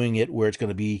I'm doing it where it's going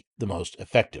to be the most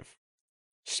effective.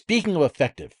 Speaking of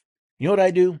effective, you know what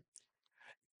I do?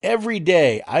 Every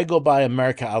day I go by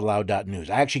AmericaOutloud.news.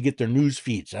 I actually get their news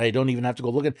feeds. I don't even have to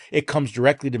go looking. It comes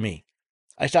directly to me.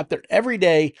 I stop there every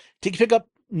day to pick up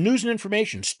news and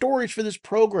information, stories for this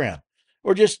program,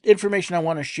 or just information I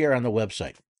want to share on the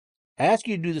website. I ask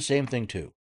you to do the same thing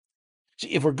too. See,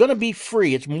 if we're going to be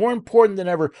free, it's more important than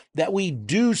ever that we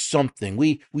do something.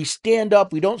 We stand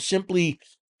up. We don't simply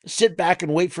sit back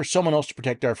and wait for someone else to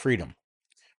protect our freedom.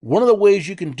 One of the ways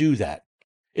you can do that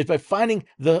is by finding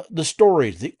the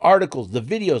stories, the articles, the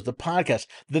videos, the podcasts,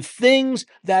 the things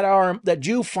that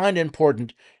you find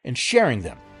important, and sharing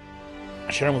them.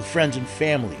 Share them with friends and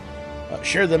family.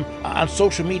 Share them on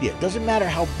social media. It doesn't matter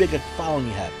how big a following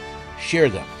you have. Share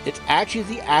them. It's actually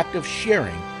the act of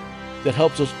sharing that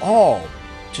helps us all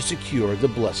to secure the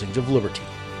blessings of liberty.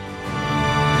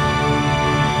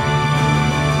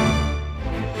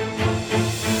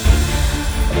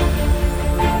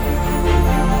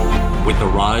 With the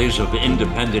rise of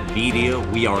independent media,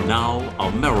 we are now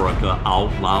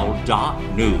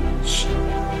AmericaOutloud.news.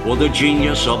 For the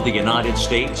genius of the United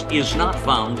States is not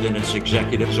found in its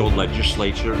executives or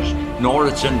legislatures, nor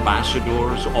its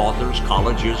ambassadors, authors,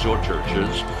 colleges, or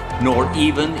churches, nor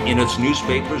even in its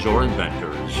newspapers or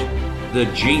inventors. The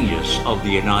genius of the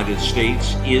United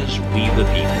States is we the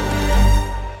people.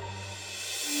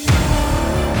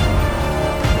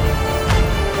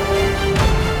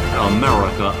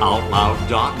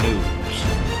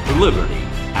 AmericaOutloud.news. Liberty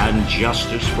and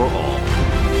justice for all.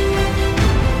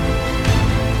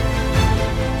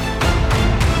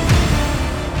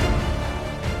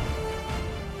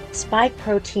 Spike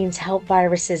proteins help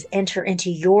viruses enter into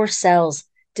your cells,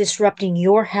 disrupting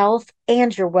your health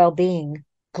and your well-being.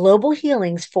 Global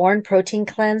Healing's Foreign Protein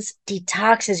Cleanse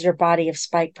detoxes your body of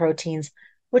spike proteins,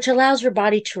 which allows your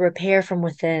body to repair from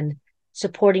within,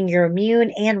 supporting your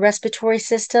immune and respiratory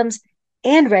systems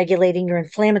and regulating your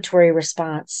inflammatory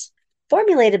response.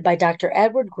 Formulated by Dr.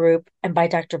 Edward Group and by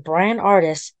Dr. Brian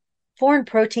Ardis, Foreign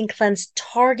Protein Cleanse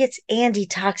targets and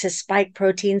detoxes spike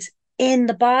proteins in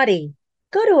the body.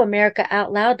 Go to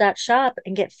AmericaOutloud.shop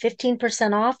and get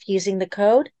 15% off using the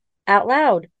code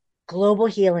OUTLOUD. Global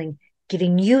Healing,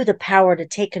 giving you the power to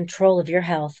take control of your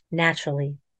health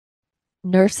naturally.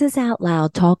 Nurses Out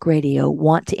Loud Talk Radio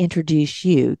want to introduce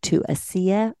you to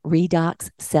ASEA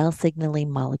Redox Cell Signaling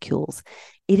Molecules.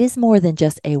 It is more than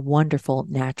just a wonderful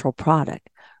natural product.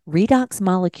 Redox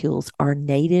molecules are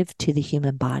native to the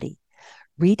human body.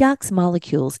 Redox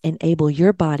molecules enable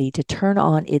your body to turn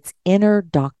on its inner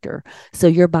doctor so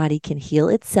your body can heal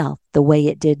itself the way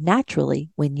it did naturally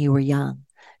when you were young.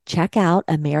 Check out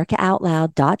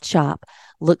AmericaOutloud.shop.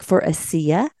 Look for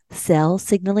ASEA Cell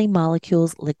Signaling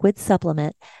Molecules Liquid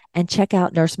Supplement, and check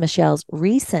out Nurse Michelle's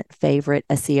recent favorite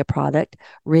ASEA product,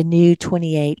 Renew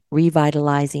 28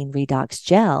 Revitalizing Redox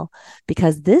Gel,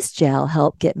 because this gel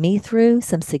helped get me through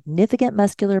some significant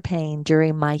muscular pain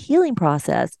during my healing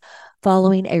process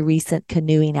following a recent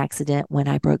canoeing accident when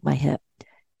I broke my hip.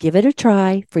 Give it a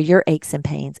try for your aches and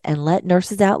pains, and let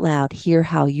Nurses Out Loud hear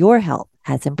how your health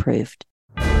has improved.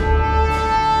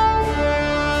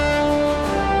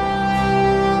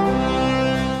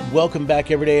 Welcome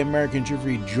back, everyday Americans. You've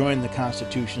rejoined the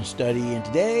Constitution Study, and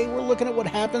today we're looking at what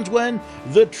happens when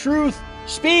the truth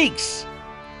speaks.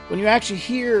 When you actually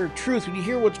hear truth, when you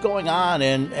hear what's going on,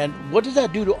 and what does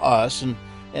that do to us,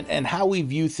 and how we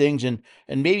view things, and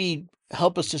maybe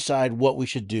help us decide what we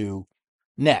should do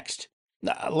next.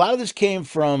 Now, a lot of this came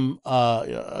from,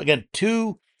 again,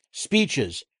 two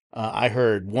speeches I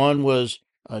heard. One was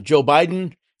Joe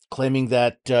Biden claiming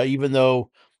that even though,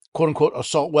 quote unquote,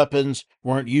 assault weapons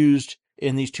weren't used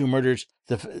in these two murders,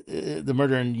 the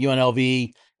murder in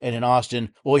UNLV and in Austin,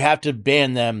 well, we have to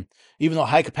ban them. Even though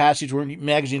high capacities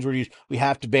magazines were used, we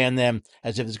have to ban them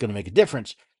as if it's going to make a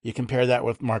difference. You compare that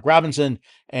with Mark Robinson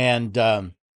and,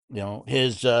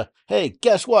 his, hey,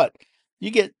 guess what? You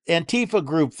get Antifa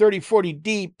group 30, 40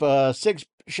 deep,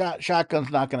 6-shot shotgun's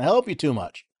not going to help you too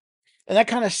much. And that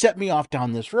kind of set me off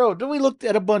down this road. Then we looked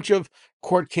at a bunch of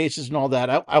court cases and all that.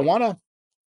 I want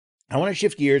to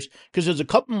shift gears because there's a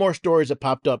couple more stories that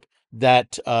popped up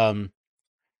that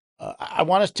I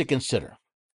want us to consider.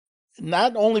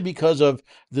 Not only because of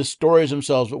the stories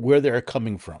themselves, but where they're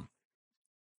coming from.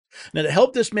 Now, to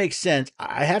help this make sense,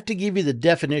 I have to give you the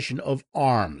definition of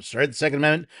arms, right? The Second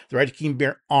Amendment, the right to keep and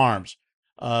bear arms.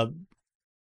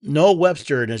 Noah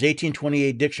Webster, in his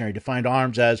 1828 dictionary, defined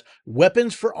arms as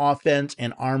weapons for offense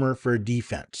and armor for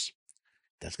defense.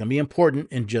 That's going to be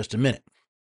important in just a minute.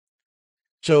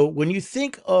 So when you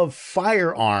think of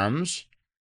firearms,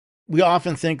 we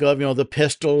often think of, the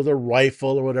pistol or the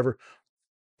rifle or whatever,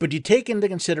 but you take into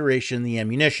consideration the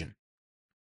ammunition.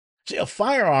 See, a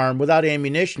firearm without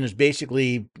ammunition is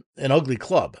basically an ugly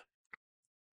club.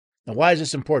 Now, why is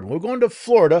this important? We're going to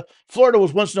Florida. Florida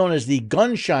was once known as the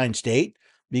gunshine state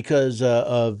because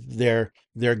of their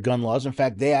gun laws. In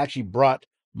fact, they actually brought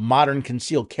modern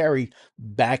concealed carry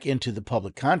back into the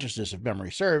public consciousness, if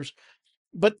memory serves.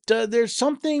 But there's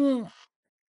something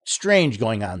strange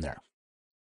going on there.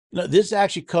 This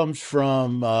actually comes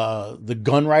from the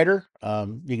gun writer.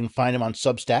 You can find him on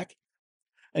Substack.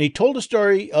 And he told a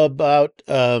story about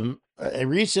a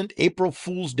recent April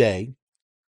Fool's Day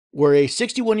where a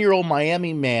 61-year-old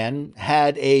Miami man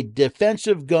had a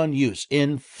defensive gun use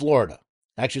in Florida.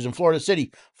 Actually, it's in Florida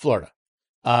City, Florida.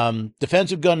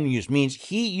 Defensive gun use means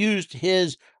he used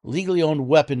his legally owned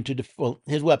weapon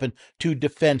to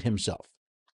defend himself.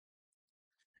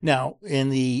 Now, in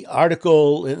the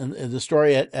article, in the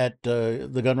story at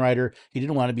the gun writer, he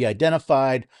didn't want to be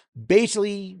identified.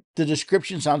 Basically, the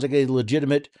description sounds like a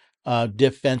legitimate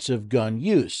defensive gun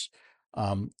use.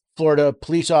 Florida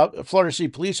City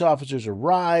police officers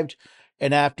arrived,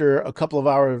 and after a couple of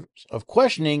hours of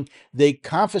questioning, they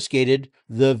confiscated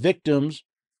the victim's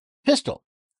pistol.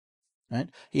 Right?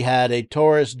 He had a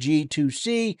Taurus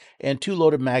G2C and 2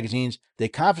 loaded magazines. They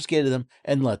confiscated them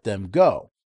and let them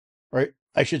go. Or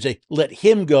I should say, let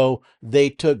him go. They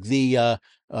took the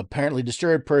apparently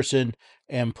disturbed person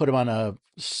and put him on a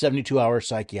 72-hour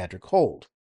psychiatric hold.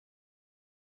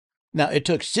 Now, it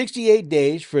took 68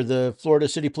 days for the Florida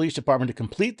City Police Department to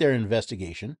complete their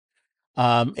investigation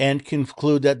and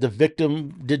conclude that the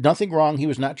victim did nothing wrong. He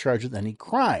was not charged with any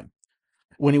crime.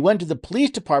 When he went to the police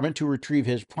department to retrieve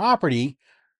his property,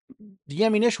 the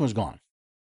ammunition was gone.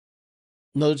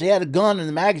 In other words, they had a gun and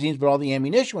the magazines, but all the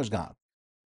ammunition was gone.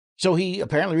 So he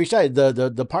apparently reached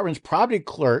the department's property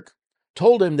clerk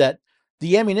told him that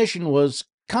the ammunition was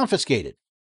confiscated.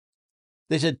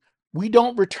 They said, we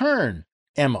don't return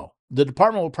ammo. The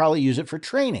department will probably use it for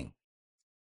training.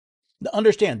 Now,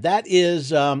 understand,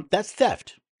 that's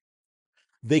theft.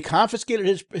 They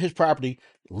confiscated his property,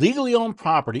 legally owned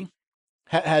property,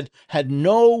 had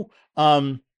no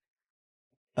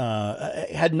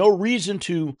reason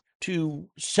to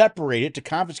separate it, to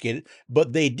confiscate it,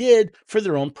 but they did for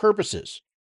their own purposes.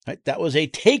 Right? That was a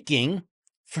taking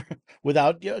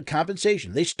without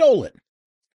compensation. They stole it.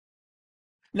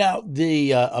 Now,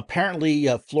 the apparently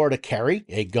Florida Carry,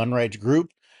 a gun rights group,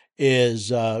 is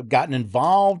gotten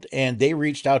involved, and they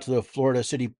reached out to the Florida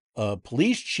City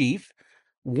police chief,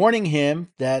 warning him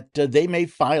that they may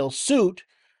file suit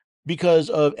because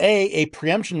of a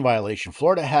preemption violation.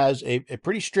 Florida has a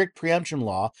pretty strict preemption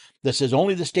law that says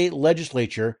only the state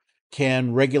legislature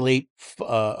can regulate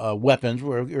weapons,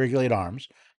 regulate arms.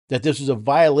 that this was a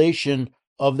violation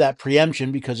of that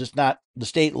preemption because it's not, the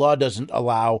state law doesn't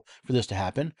allow for this to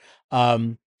happen.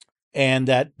 And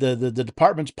that the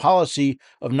department's policy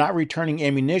of not returning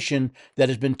ammunition that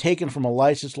has been taken from a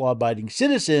licensed law-abiding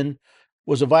citizen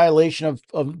was a violation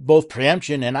of both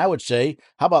preemption and, I would say,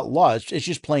 how about law? It's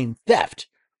just plain theft.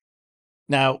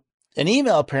 Now, an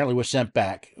email apparently was sent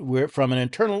back from an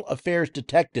internal affairs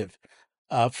detective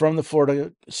from the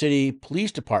Florida City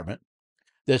Police Department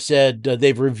that said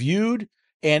they've reviewed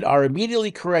and are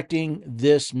immediately correcting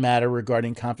this matter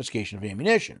regarding confiscation of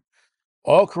ammunition.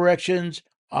 All corrections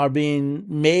are being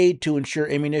made to ensure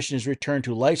ammunition is returned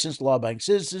to licensed law-abiding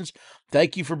citizens.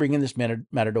 Thank you for bringing this matter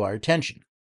to our attention.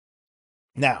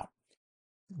 Now,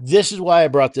 this is why I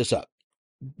brought this up,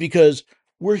 because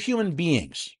we're human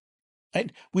beings.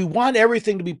 Right? We want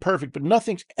everything to be perfect, but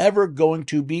nothing's ever going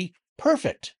to be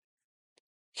perfect.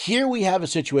 Here we have a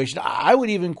situation. I would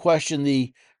even question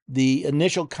the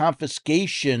initial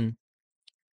confiscation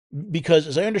because,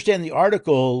 as I understand the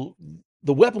article,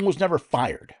 the weapon was never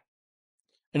fired.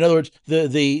 In other words,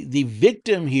 the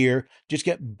victim here just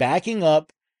kept backing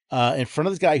up in front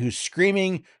of this guy who's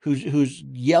screaming, who's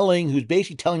yelling, who's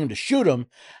basically telling him to shoot him,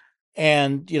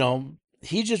 and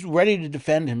he's just ready to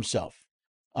defend himself.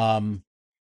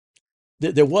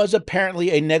 There was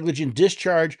apparently a negligent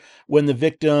discharge when the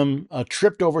victim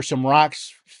tripped over some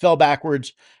rocks, fell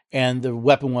backwards, and the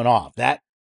weapon went off.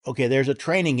 There's a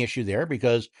training issue there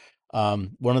because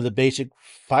one of the basic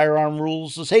firearm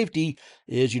rules of safety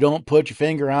is you don't put your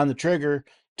finger on the trigger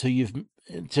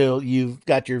until you've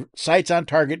got your sights on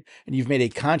target and you've made a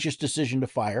conscious decision to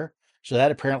fire. So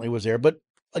that apparently was there. But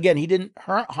again, he didn't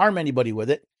harm anybody with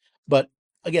it. But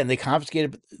again, they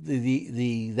confiscated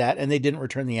that and they didn't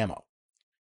return the ammo.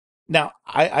 Now,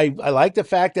 I like the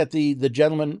fact that the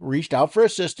gentleman reached out for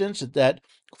assistance, that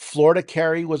Florida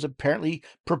Carry was apparently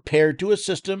prepared to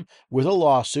assist him with a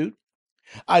lawsuit.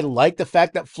 I like the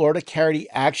fact that Florida Carry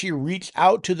actually reached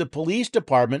out to the police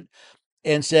department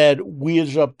and said, we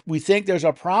think there's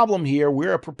a problem here.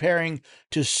 We're preparing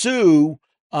to sue.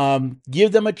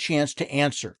 Give them a chance to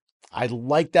answer. I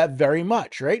like that very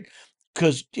much, right?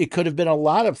 Because it could have been a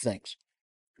lot of things.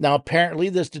 Now, apparently,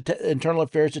 this internal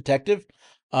affairs detective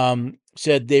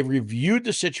said they've reviewed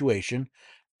the situation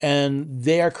and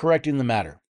they are correcting the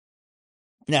matter.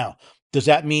 Now, does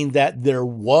that mean that there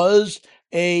was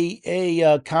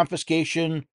a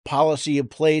confiscation policy in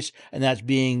place and that's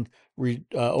being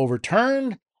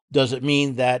overturned? Does it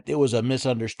mean that it was a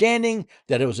misunderstanding,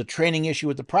 that it was a training issue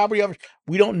with the property officer?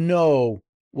 We don't know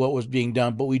what was being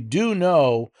done, but we do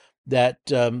know that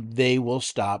they will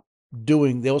stop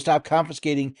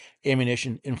confiscating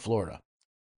ammunition in Florida.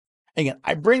 Again,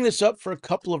 I bring this up for a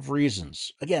couple of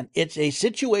reasons. Again, it's a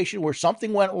situation where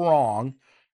something went wrong,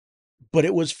 but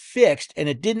it was fixed and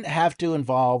it didn't have to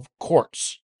involve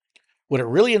courts. What it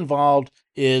really involved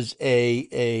is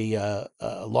a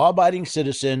law-abiding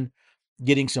citizen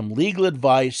getting some legal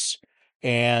advice,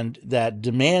 and that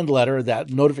demand letter, that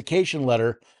notification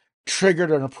letter,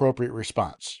 triggered an appropriate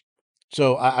response.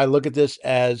 So I look at this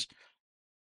as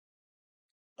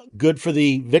good for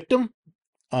the victim,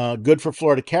 good for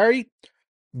Florida Carry,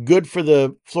 good for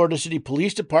the Florida City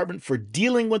Police Department for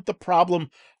dealing with the problem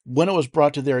when it was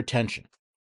brought to their attention.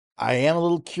 I am a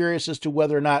little curious as to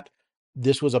whether or not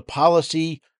this was a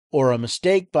policy or a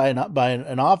mistake by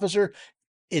an officer.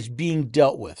 It's being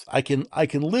dealt with. I can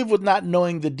live with not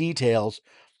knowing the details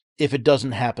if it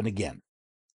doesn't happen again.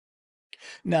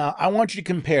 Now, I want you to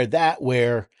compare that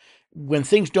where when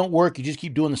things don't work, you just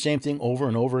keep doing the same thing over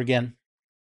and over again.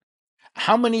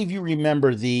 How many of you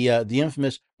remember the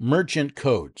infamous merchant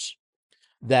codes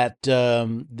that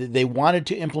they wanted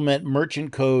to implement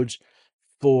merchant codes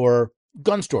for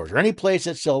gun stores or any place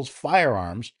that sells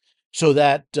firearms, so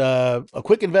that a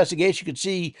quick investigation could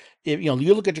see if you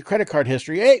look at your credit card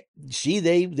history. Hey, see,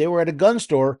 they were at a gun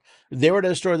store. They were at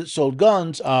a store that sold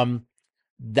guns.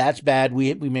 That's bad.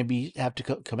 We maybe have to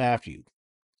come after you.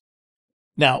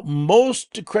 Now,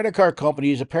 most credit card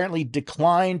companies apparently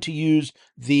declined to use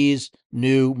these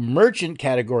new merchant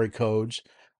category codes,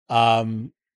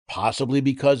 possibly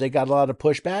because they got a lot of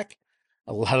pushback.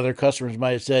 A lot of their customers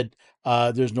might have said,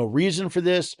 there's no reason for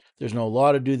this. There's no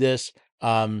law to do this.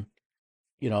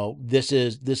 This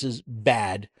is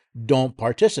bad. Don't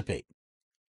participate.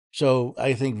 So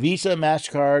I think Visa,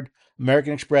 MasterCard,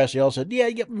 American Express, they all said, yeah,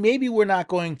 maybe we're not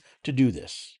going to do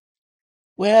this.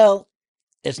 Well,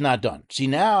 it's not done. See,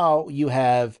 now you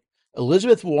have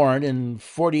Elizabeth Warren and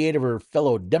 48 of her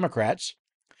fellow Democrats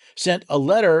sent a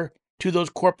letter to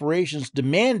those corporations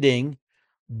demanding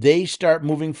they start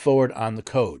moving forward on the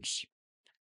codes.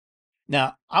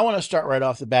 Now, I want to start right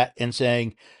off the bat and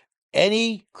saying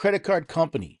Any credit card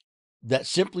company that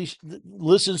simply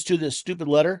listens to this stupid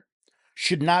letter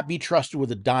should not be trusted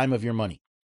with a dime of your money.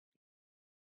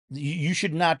 You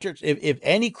should not, if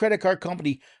any credit card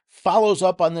company follows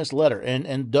up on this letter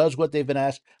and does what they've been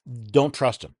asked, don't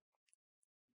trust them.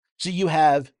 So you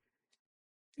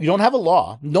don't have a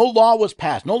law. No law was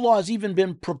passed. No law has even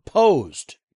been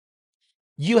proposed.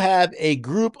 You have a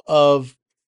group of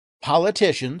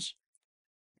politicians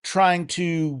trying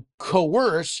to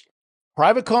coerce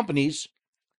private companies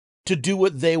to do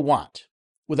what they want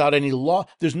without any law.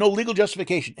 There's no legal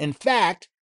justification. In fact,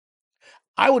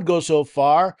 I would go so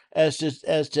far as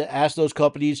to ask those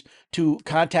companies to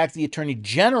contact the Attorney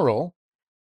General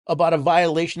about a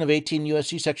violation of 18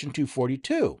 U.S.C. Section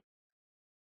 242.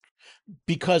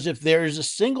 Because if there is a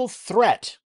single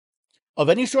threat of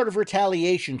any sort of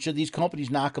retaliation should these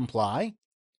companies not comply,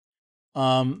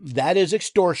 that is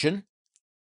extortion.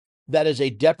 That is a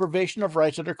deprivation of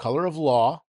rights under color of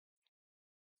law.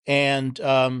 And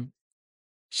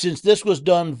since this was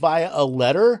done via a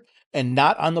letter and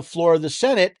not on the floor of the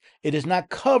Senate, it is not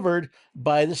covered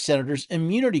by the senator's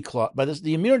immunity clause, by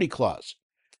the immunity clause.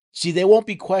 See, they won't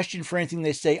be questioned for anything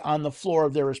they say on the floor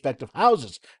of their respective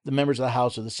houses, the members of the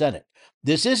House or the Senate.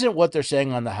 This isn't what they're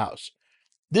saying on the House.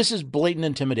 This is blatant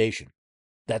intimidation.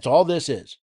 That's all this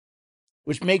is,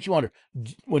 which makes you wonder,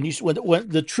 when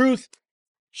the truth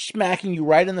smacking you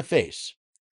right in the face,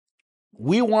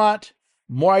 we want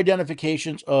more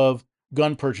identifications of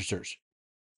gun purchasers.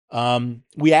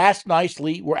 We asked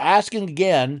nicely, we're asking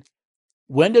again,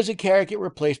 when does a carrot get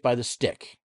replaced by the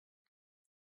stick?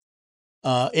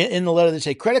 In the letter, they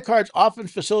say credit cards often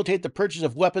facilitate the purchase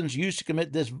of weapons used to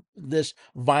commit this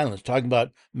violence, talking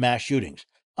about mass shootings.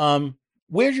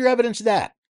 Where's your evidence of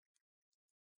that?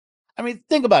 I mean,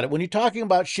 think about it. When you're talking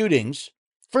about shootings,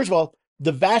 first of all,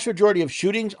 the vast majority of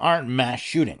shootings aren't mass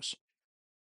shootings.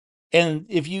 And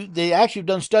they actually have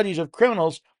done studies of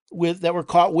criminals that were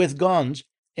caught with guns.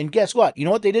 And guess what? You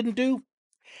know what they didn't do?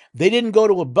 They didn't go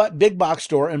to a big box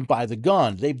store and buy the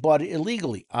gun. They bought it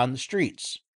illegally on the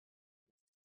streets.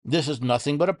 This is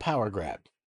nothing but a power grab.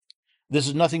 This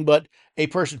is nothing but a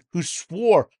person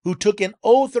who took an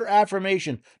oath or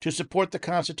affirmation to support the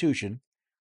Constitution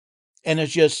and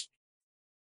is just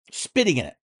spitting in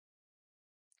it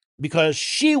because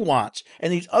she wants,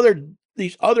 and these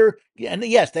other, and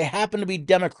yes, they happen to be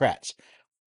Democrats.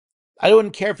 I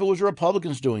wouldn't care if it was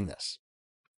Republicans doing this.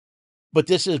 But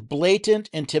this is blatant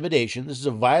intimidation. This is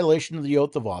a violation of the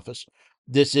oath of office.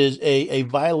 This is a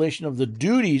violation of the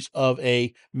duties of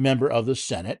a member of the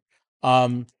Senate.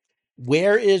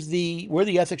 Where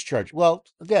the ethics charge? Well,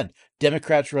 again,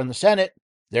 Democrats run the Senate.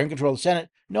 They're in control of the Senate.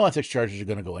 No ethics charges are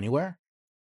going to go anywhere.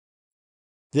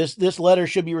 This letter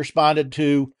should be responded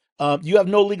to. You have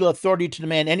no legal authority to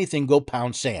demand anything. Go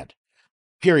pound sand.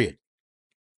 Period.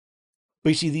 But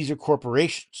you see, these are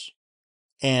corporations.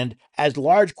 And as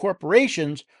large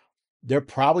corporations, they're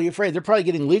probably afraid. They're probably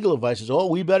getting legal advice. Oh,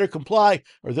 we better comply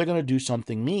or they're going to do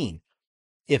something mean.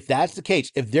 If that's the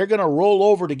case, if they're going to roll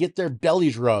over to get their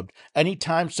bellies rubbed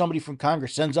anytime somebody from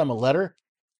Congress sends them a letter,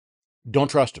 don't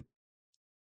trust them.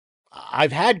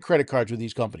 I've had credit cards with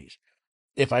these companies.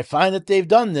 If I find that they've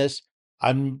done this,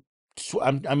 I'm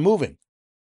moving.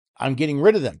 I'm getting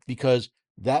rid of them because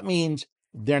that means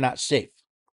they're not safe.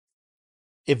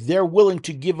 If they're willing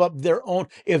to give up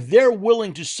if they're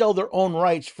willing to sell their own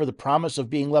rights for the promise of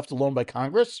being left alone by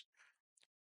Congress,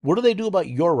 what do they do about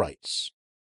your rights?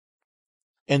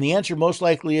 And the answer most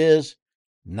likely is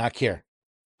not care.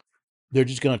 They're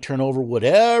just going to turn over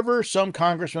whatever some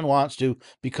congressman wants to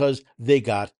because they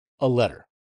got a letter.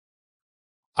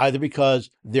 Either because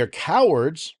they're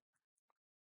cowards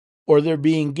or they're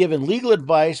being given legal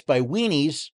advice by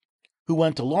weenies who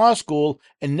went to law school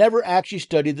and never actually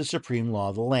studied the supreme law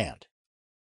of the land.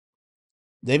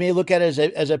 They may look at it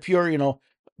as a pure,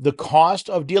 the cost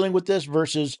of dealing with this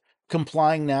versus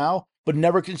complying now, but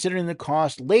never considering the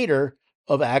cost later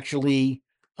of actually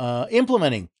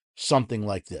implementing something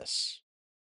like this.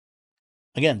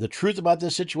 Again, the truth about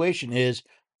this situation is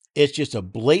it's just a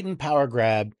blatant power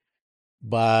grab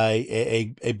by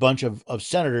a bunch of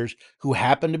senators who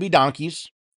happen to be donkeys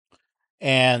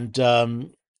and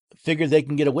figure they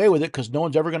can get away with it because no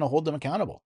one's ever going to hold them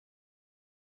accountable.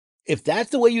 If that's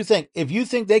the way you think, if you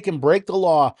think they can break the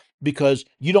law because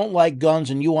you don't like guns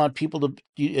and you want people to,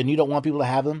 and you don't want people to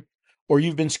have them, or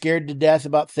you've been scared to death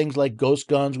about things like ghost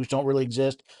guns, which don't really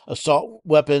exist, assault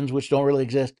weapons, which don't really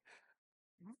exist,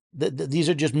 these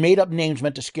are just made up names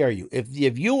meant to scare you.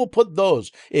 If you will put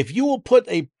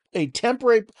a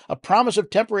promise of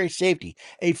temporary safety,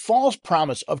 a false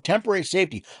promise of temporary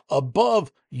safety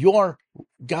above your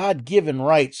God-given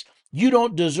rights, You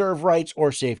don't deserve rights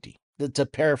or safety. To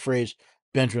paraphrase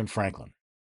Benjamin Franklin.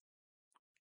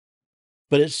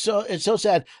 But it's so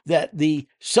sad that a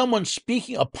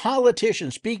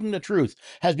politician speaking the truth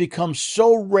has become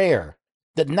so rare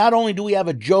that not only do we have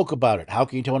a joke about it, how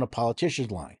can you tell when a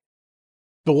politician's lying?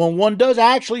 But when one does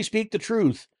actually speak the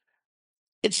truth,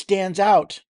 it stands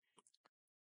out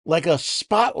like a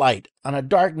spotlight on a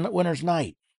dark winter's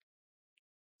night.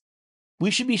 We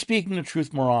should be speaking the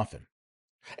truth more often.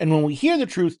 And when we hear the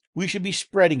truth, we should be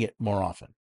spreading it more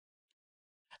often.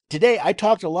 Today, I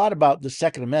talked a lot about the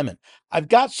Second Amendment. I've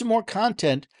got some more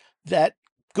content that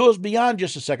goes beyond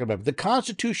just the Second Amendment, the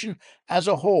Constitution as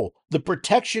a whole, the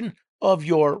protection of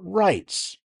your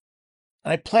rights.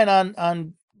 And I plan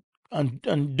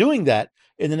on doing that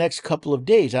in the next couple of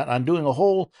days. I'm doing a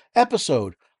whole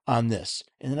episode on this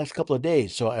in the next couple of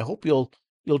days. So I hope you'll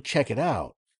check it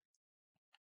out.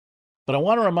 But I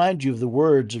want to remind you of the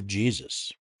words of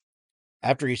Jesus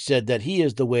after he said that he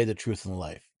is the way, the truth, and the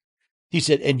life. He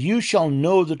said, "And you shall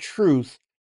know the truth,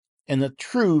 and the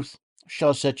truth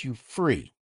shall set you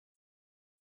free."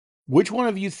 Which one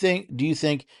of you do you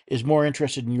think is more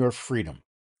interested in your freedom?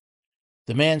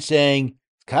 The man saying,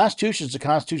 the Constitution is the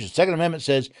Constitution. The Second Amendment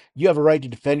says you have a right to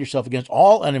defend yourself against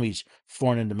all enemies,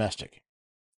 foreign and domestic.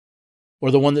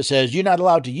 Or the one that says you're not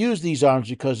allowed to use these arms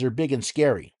because they're big and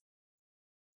scary.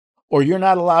 Or you're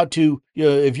not allowed to,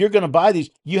 if you're going to buy these,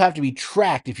 you have to be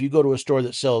tracked if you go to a store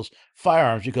that sells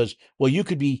firearms because, well, you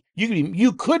could be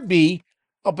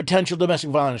a potential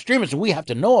domestic violence extremist, and we have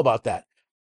to know about that.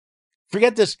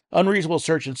 Forget this unreasonable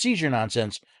search and seizure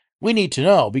nonsense. We need to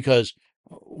know because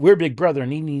we're Big Brother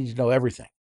and he needs to know everything.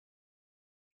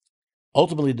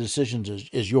 Ultimately, the decision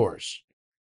is yours.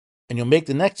 And you'll make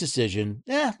the next decision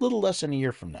a little less than a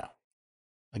year from now.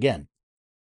 Again,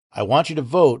 I want you to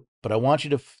vote, but I want you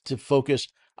to focus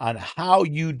on how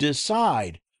you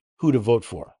decide who to vote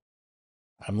for.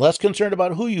 I'm less concerned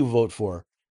about who you vote for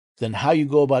than how you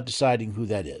go about deciding who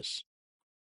that is.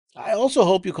 I also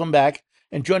hope you come back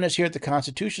and join us here at the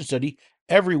Constitution Study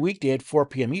every weekday at 4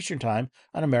 p.m. Eastern Time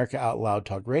on America Out Loud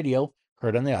Talk Radio,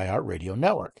 heard on the iHeartRadio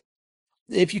network.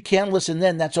 If you can't listen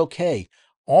then, that's okay.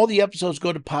 All the episodes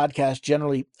go to podcast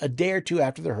generally a day or two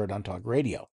after they're heard on Talk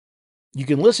Radio. You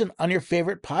can listen on your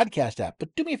favorite podcast app,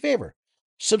 but do me a favor,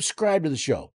 subscribe to the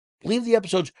show. Leave the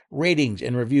episodes ratings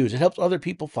and reviews. It helps other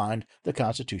people find the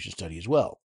Constitution Study as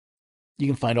well. You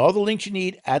can find all the links you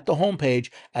need at the homepage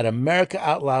at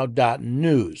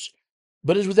americaoutloud.news.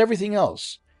 But as with everything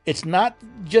else, it's not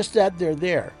just that they're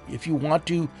there. If you want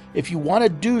to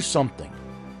do something,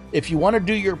 if you want to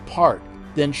do your part,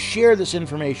 then share this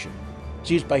information.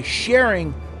 See, it's by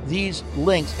sharing these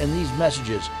links and these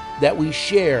messages that we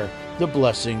share the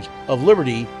blessings of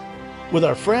liberty with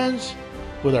our friends,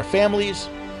 with our families,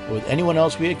 or with anyone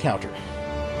else we encounter.